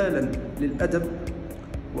كنتم مثالا للأدب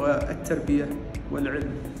والتربية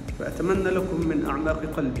والعلم. فأتمنى لكم من أعماق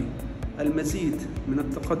قلبي المزيد من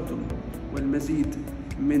التقدم والمزيد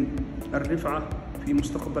من الرفعة في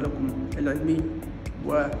مستقبلكم العلمي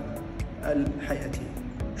والحياتي.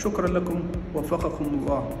 شكرا لكم، وفقكم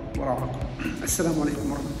الله ورعاكم. السلام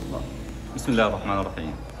عليكم ورحمة الله. بسم الله الرحمن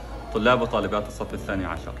الرحيم. طلاب وطالبات الصف الثاني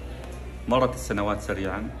عشر، مرت السنوات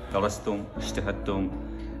سريعا، درستم، اجتهدتم،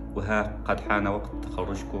 وها قد حان وقت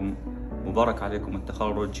تخرجكم. مبارك عليكم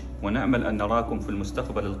التخرج، ونأمل أن نراكم في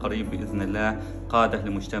المستقبل القريب بإذن الله قادة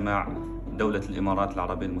لمجتمع دولة الإمارات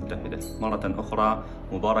العربية المتحدة. مرة أخرى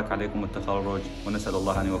مبارك عليكم التخرج، ونسأل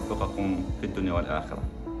الله أن يوفقكم في الدنيا والآخرة.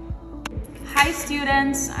 Hi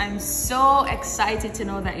students, I'm so excited to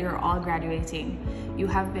know that you're all graduating. You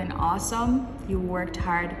have been awesome, you worked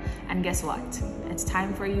hard, and guess what? It's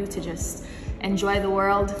time for you to just enjoy the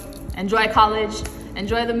world, enjoy college,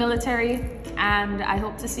 enjoy the military, and I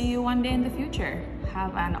hope to see you one day in the future.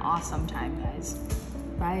 Have an awesome time, guys.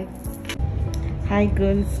 Bye. Hi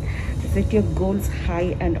girls, set your goals high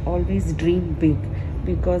and always dream big,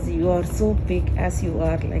 because you are so big as you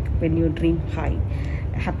are like when you dream high.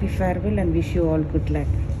 Happy farewell and wish you all good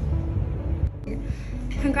luck.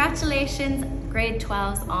 Congratulations grade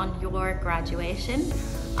 12s on your graduation.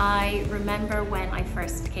 I remember when I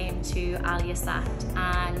first came to Al Yasat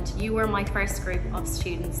and you were my first group of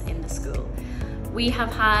students in the school. We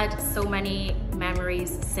have had so many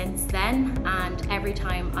memories since then, and every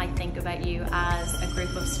time I think about you as a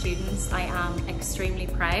group of students, I am extremely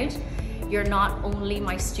proud. You're not only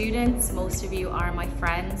my students, most of you are my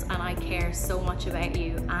friends, and I care so much about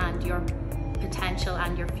you and your potential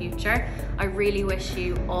and your future. I really wish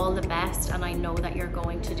you all the best, and I know that you're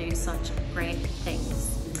going to do such great things.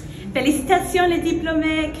 Félicitations les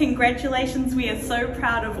diplômés, congratulations, we are so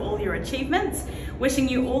proud of all your achievements. Wishing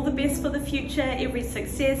you all the best for the future, every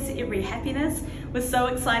success, every happiness. We're so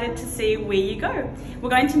excited to see where you go.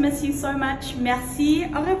 We're going to miss you so much. Merci,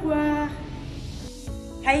 au revoir.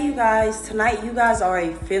 Hey you guys, tonight you guys are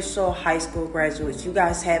official high school graduates. You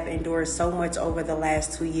guys have endured so much over the last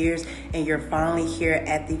 2 years, and you're finally here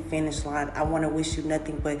at the finish line. I want to wish you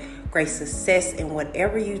nothing but great success in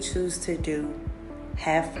whatever you choose to do.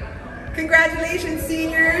 Have fun. Congratulations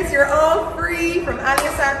seniors, you're all free from Al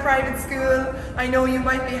Yasat Private School. I know you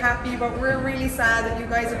might be happy, but we're really sad that you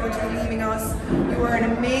guys are going to be leaving us. You were an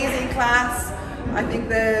amazing class. I think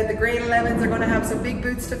the grade 11s are going to have some big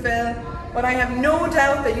boots to fill. But I have no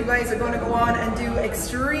doubt that you guys are going to go on and do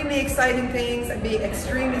extremely exciting things and be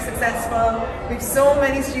extremely successful. We have so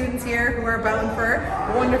many students here who are bound for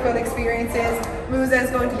wonderful experiences. Mouza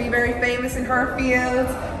is going to be very famous in her field.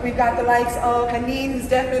 We've got the likes of Haneen, who's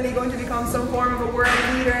definitely going to become some form of a world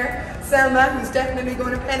leader. Selma, who's definitely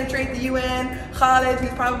going to penetrate the UN. Khaled,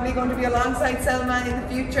 who's probably going to be alongside Selma in the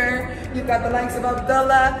future. You've got the likes of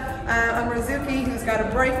Abdullah and Razuki, who's got a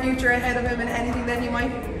bright future ahead of him in anything that he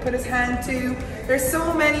might put his hand to. There's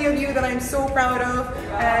so many of you that I'm so proud of,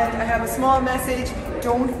 and I have a small message.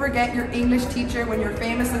 Don't forget your English teacher when you're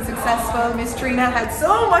famous and successful. Miss Trina had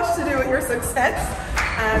so much to do with your success.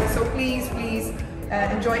 So please,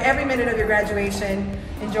 enjoy every minute of your graduation.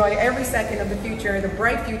 Enjoy every second of the future, the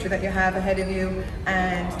bright future that you have ahead of you.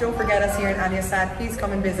 And don't forget us here in Al Yasat. Please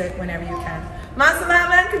come and visit whenever you can. Ma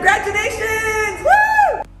salama and congratulations!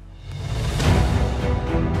 Woo!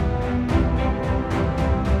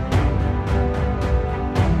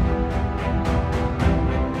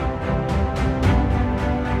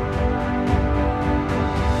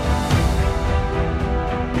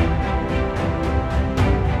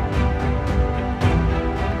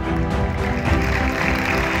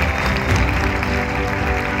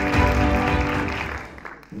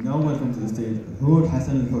 stage Husain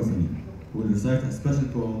Hasan Al Hosani, who will recite a special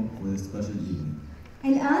poem for this special evening.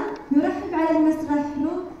 الآن نرحب على المسرح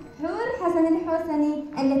حور حسن الحوسني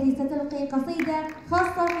التي ستلقي قصيدة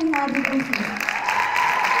خاصة في هذه الأمسية.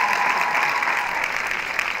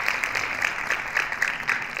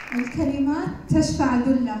 الكلمات تشفع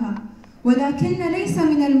ذلها، ولكن ليس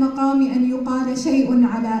من المقام أن يقال شيء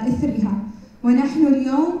على إثرها، ونحن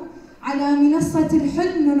اليوم على منصة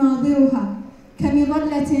الحلم نناظرها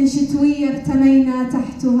كمظلة شتوية ارتمينا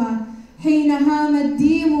تحتها حين هام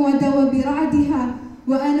الديم ودوى برعدها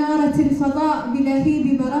وأنارت الفضاء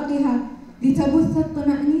بلهيب برقها لتبث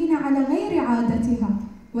الطمأنينة على غير عادتها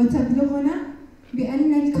وتبلغنا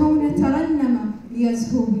بأن الكون ترنم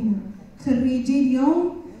ليزهو بنا. خريجي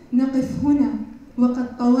اليوم نقف هنا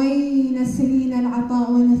وقد طوينا سنين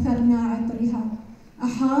العطاء ونثرنا عطرها.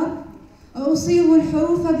 أحار أصيغ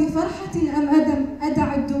الحروف بفرحة أم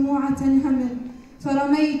أدع الدموع تنهمر،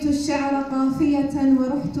 فرميت الشعر قافية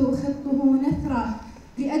ورحت أخطه نثرا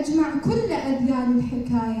لأجمع كل أذيال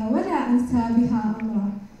الحكاية ولا أنسى بها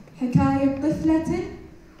أمرا. حكاية طفلة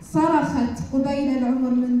صرخت قبيل العمر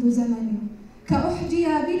منذ زمن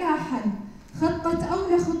كأحجيا بلا حل، خطت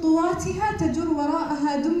أول خطواتها تجر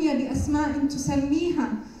وراءها دمية بأسماء تسميها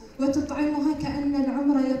وتطعمها كأن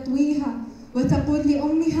العمر يطويها وتقول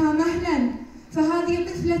لأمها مهلا فهذه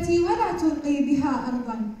طفلتي ولا تلقي بها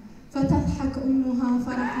أرضا، فتضحك أمها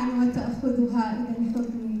فرحا وتأخذها إلى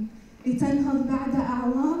الحضن لتنهض بعد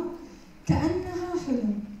أعوام كأنها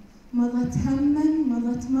حلم. مضت هما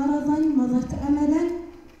مضت مرضا مضت أملا،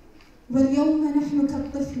 واليوم نحن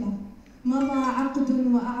كالطفلة مضى عقد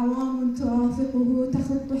وأعوام ترافقه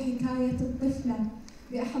تخط حكاية الطفلة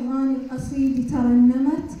بأحضان القصيد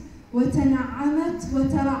ترنمت وتنعمت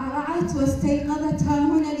وترعرعت واستيقظت ها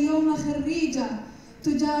هنا اليوم خريجة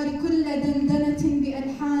تجاري كل دندنة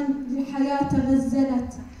بألحان الحياة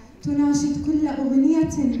غزلت، تناشد كل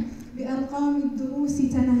أغنية بأرقام الدروس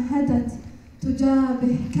تنهدت،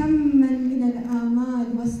 تجابه كما من الآمال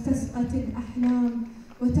واستسقت الأحلام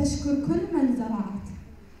وتشكر كل من زرعت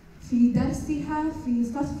في درسها في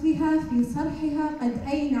صفها في صرحها قد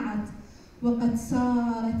أينعت، وقد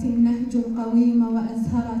سارت النهج القويم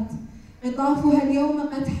وأزهرت. قطافها اليوم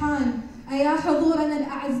قد حان، أيا حضورنا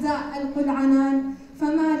الأعزاء ألقوا العنان،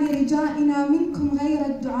 فما لرجائنا منكم غير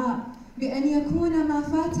الدعاء بأن يكون ما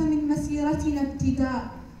فات من مسيرتنا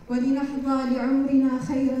ابتداء ولنحظى لعمرنا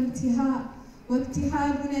خير انتهاء،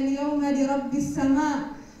 وابتهالنا اليوم لرب السماء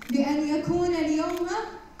بأن يكون اليوم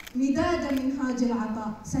مداد منهاج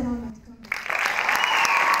العطاء. سلامتكم.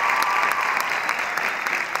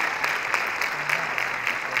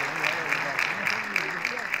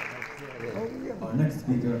 Our next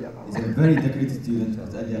speaker is a very decorated student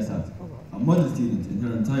at Al-Yasat, a model student in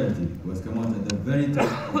her entirety who has come out at the very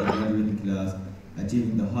top of the graduating class,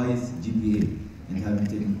 achieving the highest GPA and having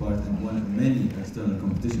taken part in one of many external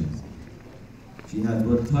competitions. She has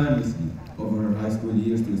worked tirelessly over her high school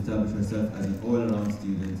years to establish herself as an all-around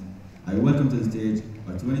student. I welcome to the stage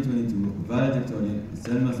our 2022 Valedictorian,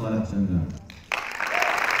 Salema Saleh Shamlan.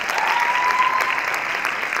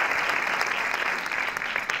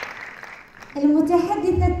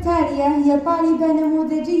 المتحدثة التالية هي طالبة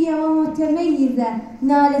نموذجية ومتميزة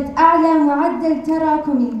نالت أعلى معدل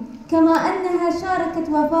تراكمي، كما أنها شاركت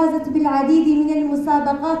وفازت بالعديد من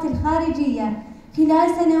المسابقات الخارجية. خلال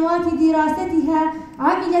سنوات دراستها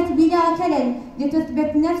عملت بلا كلل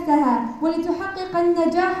لتثبت نفسها ولتحقق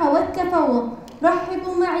النجاح والتفوق.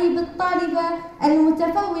 رحبوا معي بالطالبة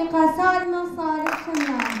المتفوقة سالمة صالح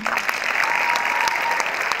شملان.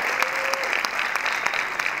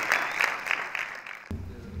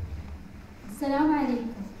 Assalamu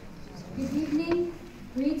alaikum. Good evening.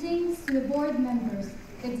 Greetings to the board members,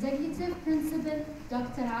 the executive principal,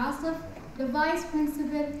 Dr. Asif, the vice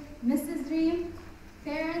principal, Mrs. Reem,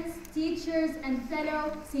 parents, teachers, and fellow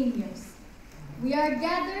seniors. We are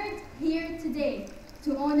gathered here today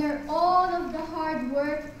to honor all of the hard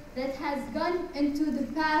work that has gone into the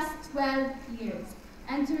past 12 years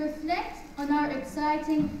and to reflect on our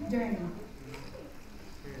exciting journey.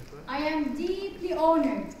 I am deeply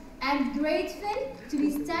honored and grateful to be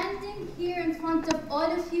standing here in front of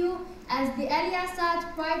all of you as the Al-Yasat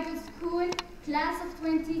Private School Class of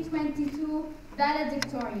 2022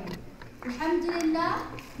 Valedictorian. Alhamdulillah,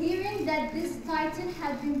 hearing that this title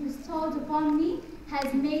has been bestowed upon me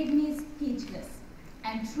has made me speechless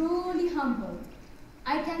and truly humbled.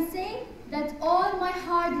 I can say that all my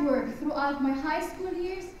hard work throughout my high school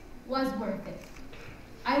years was worth it.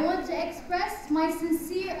 I want to express my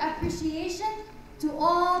sincere appreciation to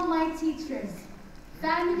all my teachers,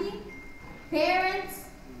 family, parents,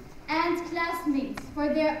 and classmates for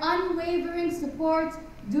their unwavering support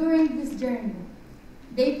during this journey.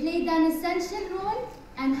 They played an essential role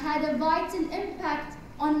and had a vital impact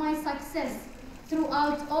on my success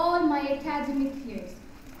throughout all my academic years.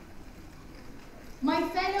 My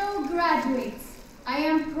fellow graduates, I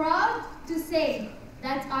am proud to say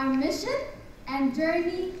that our mission and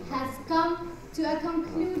journey has come to a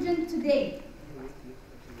conclusion today.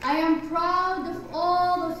 I am proud of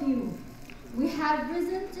all of you. We have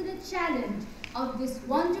risen to the challenge of this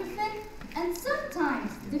wonderful and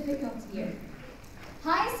sometimes difficult year.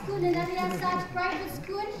 High school in Al Riyasat Private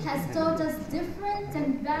School has taught us different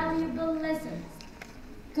and valuable lessons.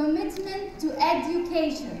 Commitment to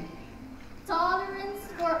education, tolerance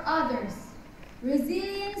for others,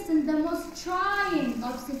 resilience in the most trying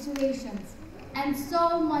of situations, and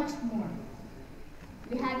so much more.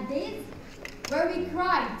 We had days where we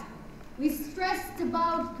cried, we stressed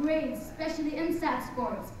about grades, especially MSAT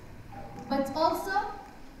scores, but also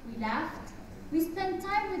we laughed, we spent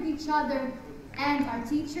time with each other and our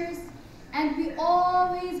teachers, and we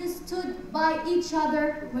always stood by each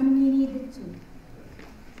other when we needed to.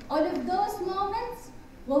 All of those moments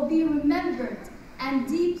will be remembered and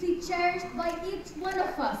deeply cherished by each one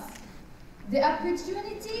of us. The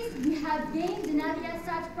opportunities we have gained in Al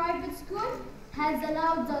Riyasat Private School has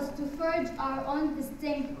allowed us to forge our own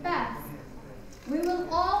distinct paths. We will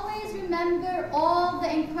always remember all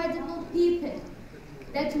the incredible people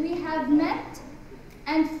that we have met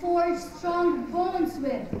and forged strong bonds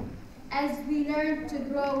with as we learn to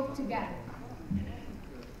grow together.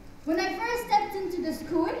 When I first stepped into the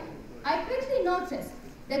school, I quickly noticed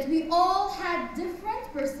that we all had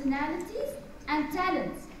different personalities and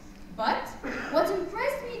talents. But what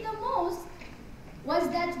impressed me the most was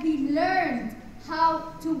that we learned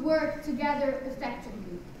how to work together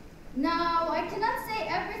effectively. Now, I cannot say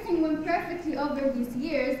everything went perfectly over these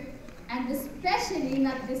years, and especially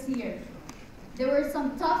not this year. There were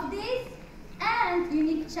some tough days and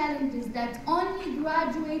unique challenges that only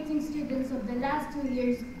graduating students of the last 2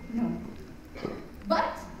 years know.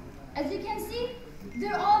 But, as you can see,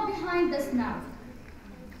 they're all behind us now.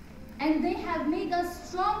 And they have made us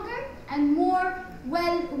stronger and more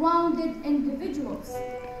well-rounded individuals.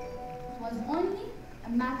 It was only a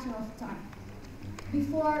matter of time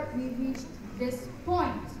before we reached this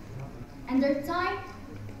point, and our time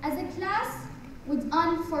as a class would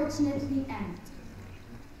unfortunately end.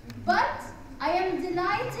 But I am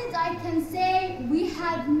delighted I can say we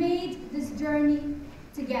have made this journey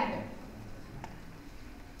together.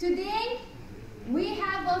 Today, we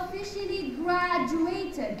have officially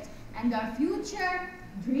graduated, and our future,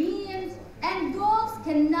 dreams, and goals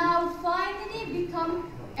can now finally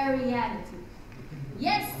become a reality.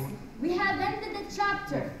 Yes, we have ended a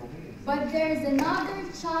chapter, but there is another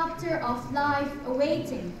chapter of life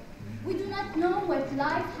awaiting. We do not know what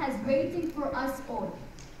life has waiting for us all.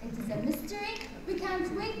 It is a mystery we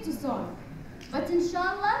can't wait to solve. But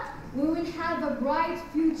inshallah, we will have a bright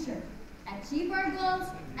future, achieve our goals,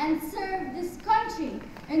 and serve this country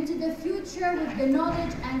into the future with the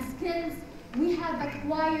knowledge and skills we have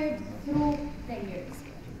acquired through the years.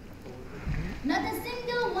 Not a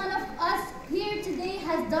single one of us here today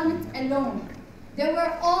has done it alone. There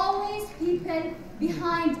were always people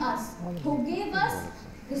behind us who gave us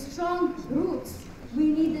the strong roots we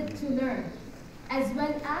needed to learn, as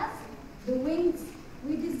well as the wings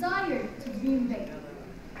we desired to dream big.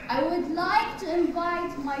 I would like to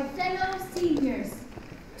invite my fellow seniors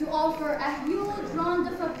to offer a huge round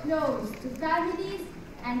of applause to families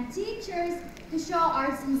and teachers to show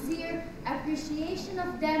our sincere appreciation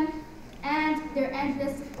of them and their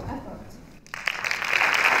endless effort.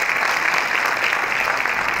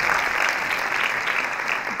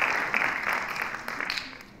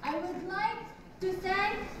 I would like to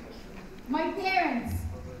thank my parents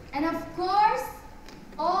and of course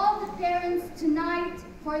all the parents tonight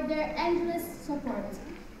for their endless support.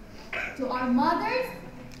 To our mothers,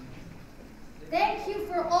 thank you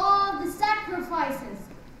for all the sacrifices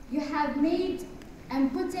you have made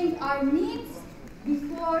and putting our needs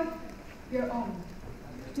before your own.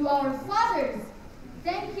 To our fathers,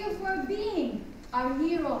 thank you for being our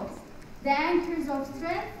heroes, the anchors of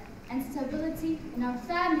strength and stability in our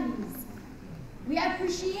families. We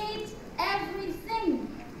appreciate everything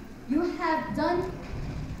you have done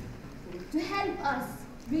to help us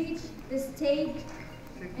reach this stage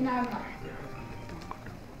in our life.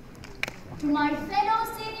 To my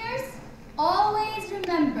fellow seniors, always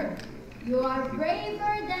remember, you are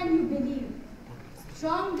braver than you believe,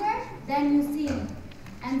 stronger than you seem,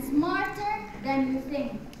 and smarter than you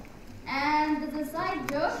think. And as a side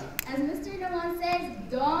joke, as Mr. Lawan says,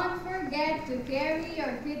 don't forget to carry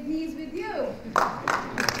your kidneys with you.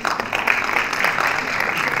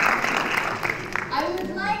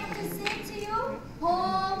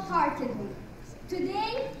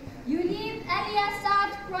 Today, you leave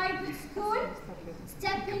Al Private School,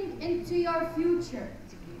 stepping into your future,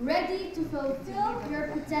 ready to fulfill your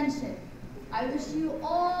potential. I wish you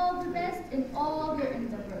all the best in all your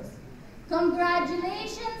endeavors.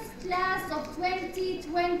 Congratulations, class of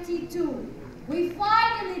 2022. We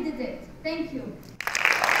finally did it. Thank you.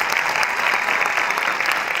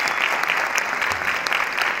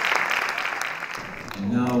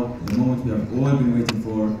 And now, the moment we have all been waiting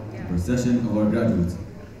for, the procession of our graduates,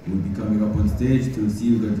 who will be coming up on stage to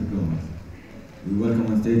receive their diplomas. We welcome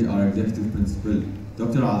on stage our Executive Principal,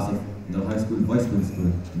 Dr. Asif, and our High School Vice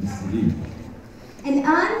Principal, Mrs. Shareef.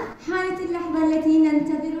 الآن حانت اللحظة التي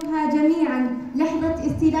ننتظرها جميعاً، لحظة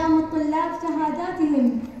استلام الطلاب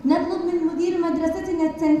شهاداتهم. نطلب من مدير مدرستنا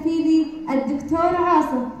التنفيذي الدكتور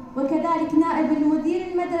عاصف، وكذلك نائب المدير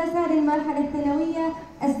المدرسة للمرحلة الثانوية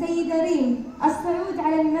السيدة ريم الصعود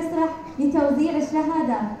على المسرح لتوزيع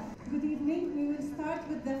الشهادات. Good evening. We will start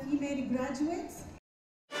with the female graduates.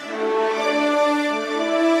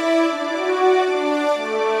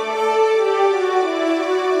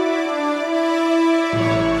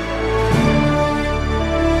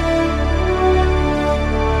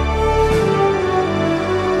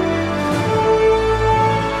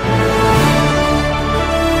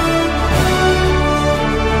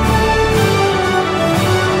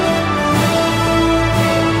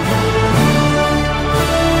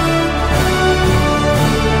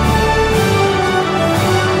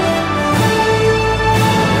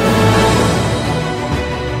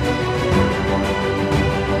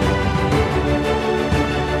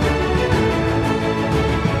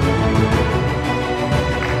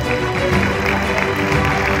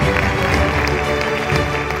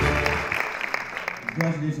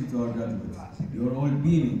 Congratulations to our graduates. You are all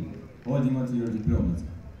beaming, holding on to your diplomas.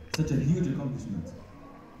 Such a huge accomplishment.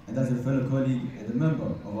 And as a fellow colleague and a member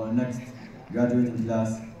of our next graduating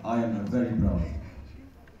class, I am very proud.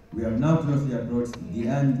 We have now closely approached the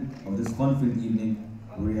end of this fun-filled evening,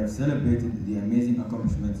 where we have celebrated the amazing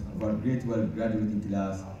accomplishments of our grade 12 graduating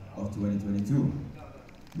class of 2022.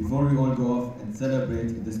 Before we all go off and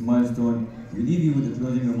celebrate this milestone, we leave you with the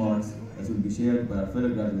closing remarks that will be shared by our fellow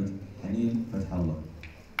graduate, Haneen.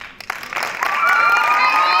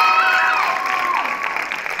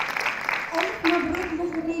 ألف مبروك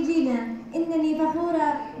لخريجينا. إنني فخورة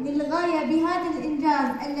للغاية بهذا الإنجاز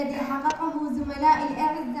الذي حققه زملائي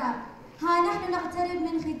الأعزاء. ها نحن نقترب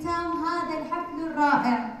من ختام هذا الحفل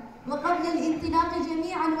الرائع، وقبل الانطلاق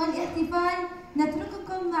جميعا والاحتفال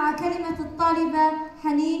نترككم مع كلمة الطالبة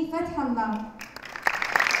حنين فتح الله.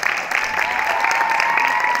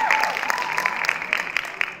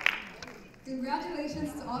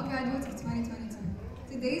 Congratulations to all graduates of 2022.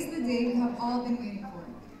 Today is the day we have all been waiting for.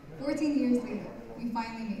 14 years later, we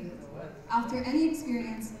finally made it. After any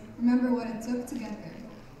experience, remember what it took to get there,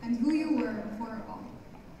 and who you were before it all.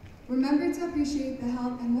 Remember to appreciate the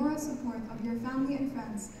help and moral support of your family and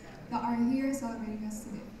friends that are here celebrating us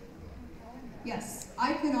today. Yes,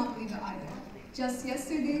 I could not believe it either. Just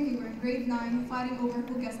yesterday, we were in grade 9 fighting over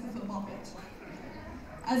who gets the football pitch.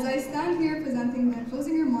 As I stand here presenting the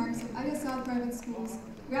closing remarks of Al Private School's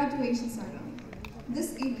graduation ceremony,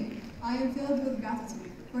 this evening, I am filled with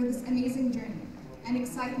gratitude for this amazing journey and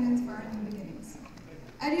excitement for our new beginnings.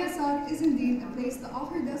 Al is indeed a place that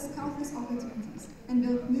offered us countless opportunities and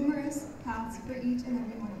built numerous paths for each and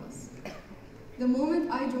every one of us. The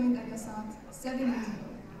moment I joined Al 7 years ago,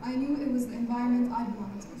 I knew it was the environment I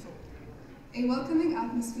belonged to. A welcoming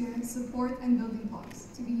atmosphere, support, and building blocks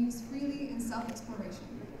to be used freely in self-exploration,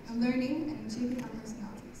 and learning and in shaping our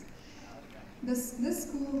personalities. This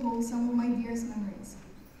school holds some of my dearest memories,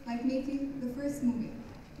 like making the first movie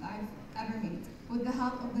that I've ever made with the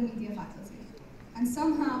help of the media faculty. And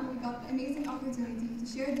somehow we got the amazing opportunity to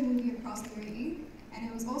share the movie across the UAE, and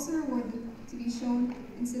it was also rewarded to be shown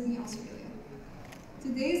in Sydney, Australia.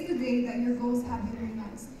 Today is the day that your goals have been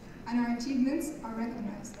realized, and our achievements are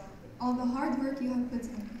recognized. All the hard work you have put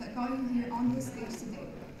in that got you here on this stage today,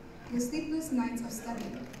 your sleepless nights of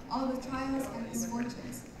study, all the trials and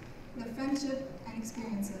misfortunes, the friendship and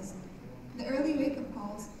experiences, the early wake-up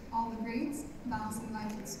calls, all the grades, balancing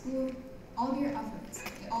life at school, all your efforts,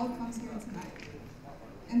 it all comes here tonight,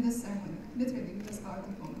 in this ceremony. Literally, we just got our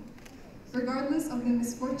diploma. Regardless of the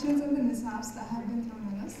misfortunes and the mishaps that have been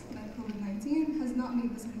thrown at us, like COVID-19 has not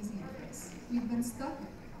made this an easy year for us. We've been stuck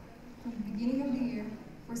from the beginning of the year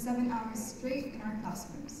for 7 hours straight in our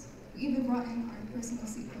classrooms. We even brought in our personal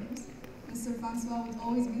seat pillows. Mr. Francois would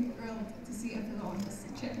always be thrilled to see a pillow on his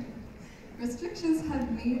chair. Restrictions have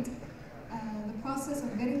made the process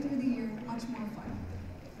of getting through the year much more fun.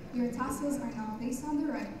 Your tassels are now placed on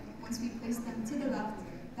the right once we place them to the left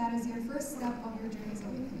that is your first step of your journey's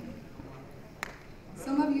awakening.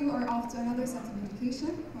 Some of you are off to another set of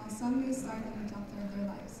education, while some may start a new chapter of their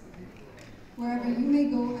lives. Wherever you may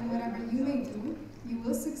go and whatever you may do, you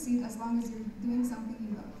will succeed as long as you're doing something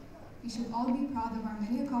you love. We should all be proud of our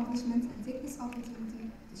many accomplishments and take this opportunity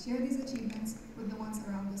to share these achievements with the ones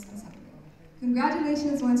around us and celebrate.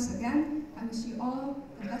 Congratulations once again. I wish you all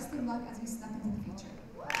the best of luck as we step into the future.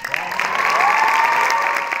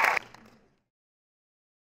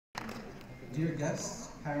 Dear guests,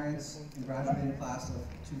 parents, and graduating class of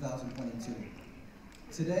 2022,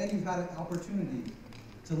 today you've had an opportunity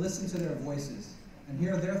to listen to their voices and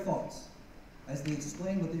hear their thoughts as they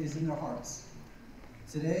explain what is in their hearts.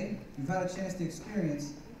 Today, you've had a chance to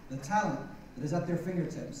experience the talent that is at their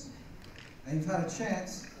fingertips, and you've had a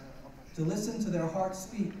chance to listen to their hearts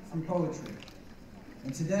speak through poetry.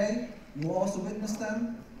 And today, you will also witness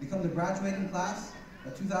them become the graduating class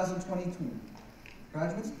of 2022.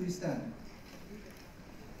 Graduates, please stand.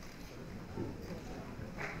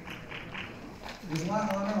 It is my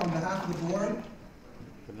honor on behalf of the board,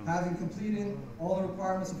 having completed all the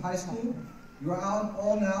requirements of high school, you are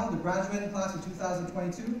all now the graduating class of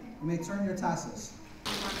 2022. You may turn your tassels.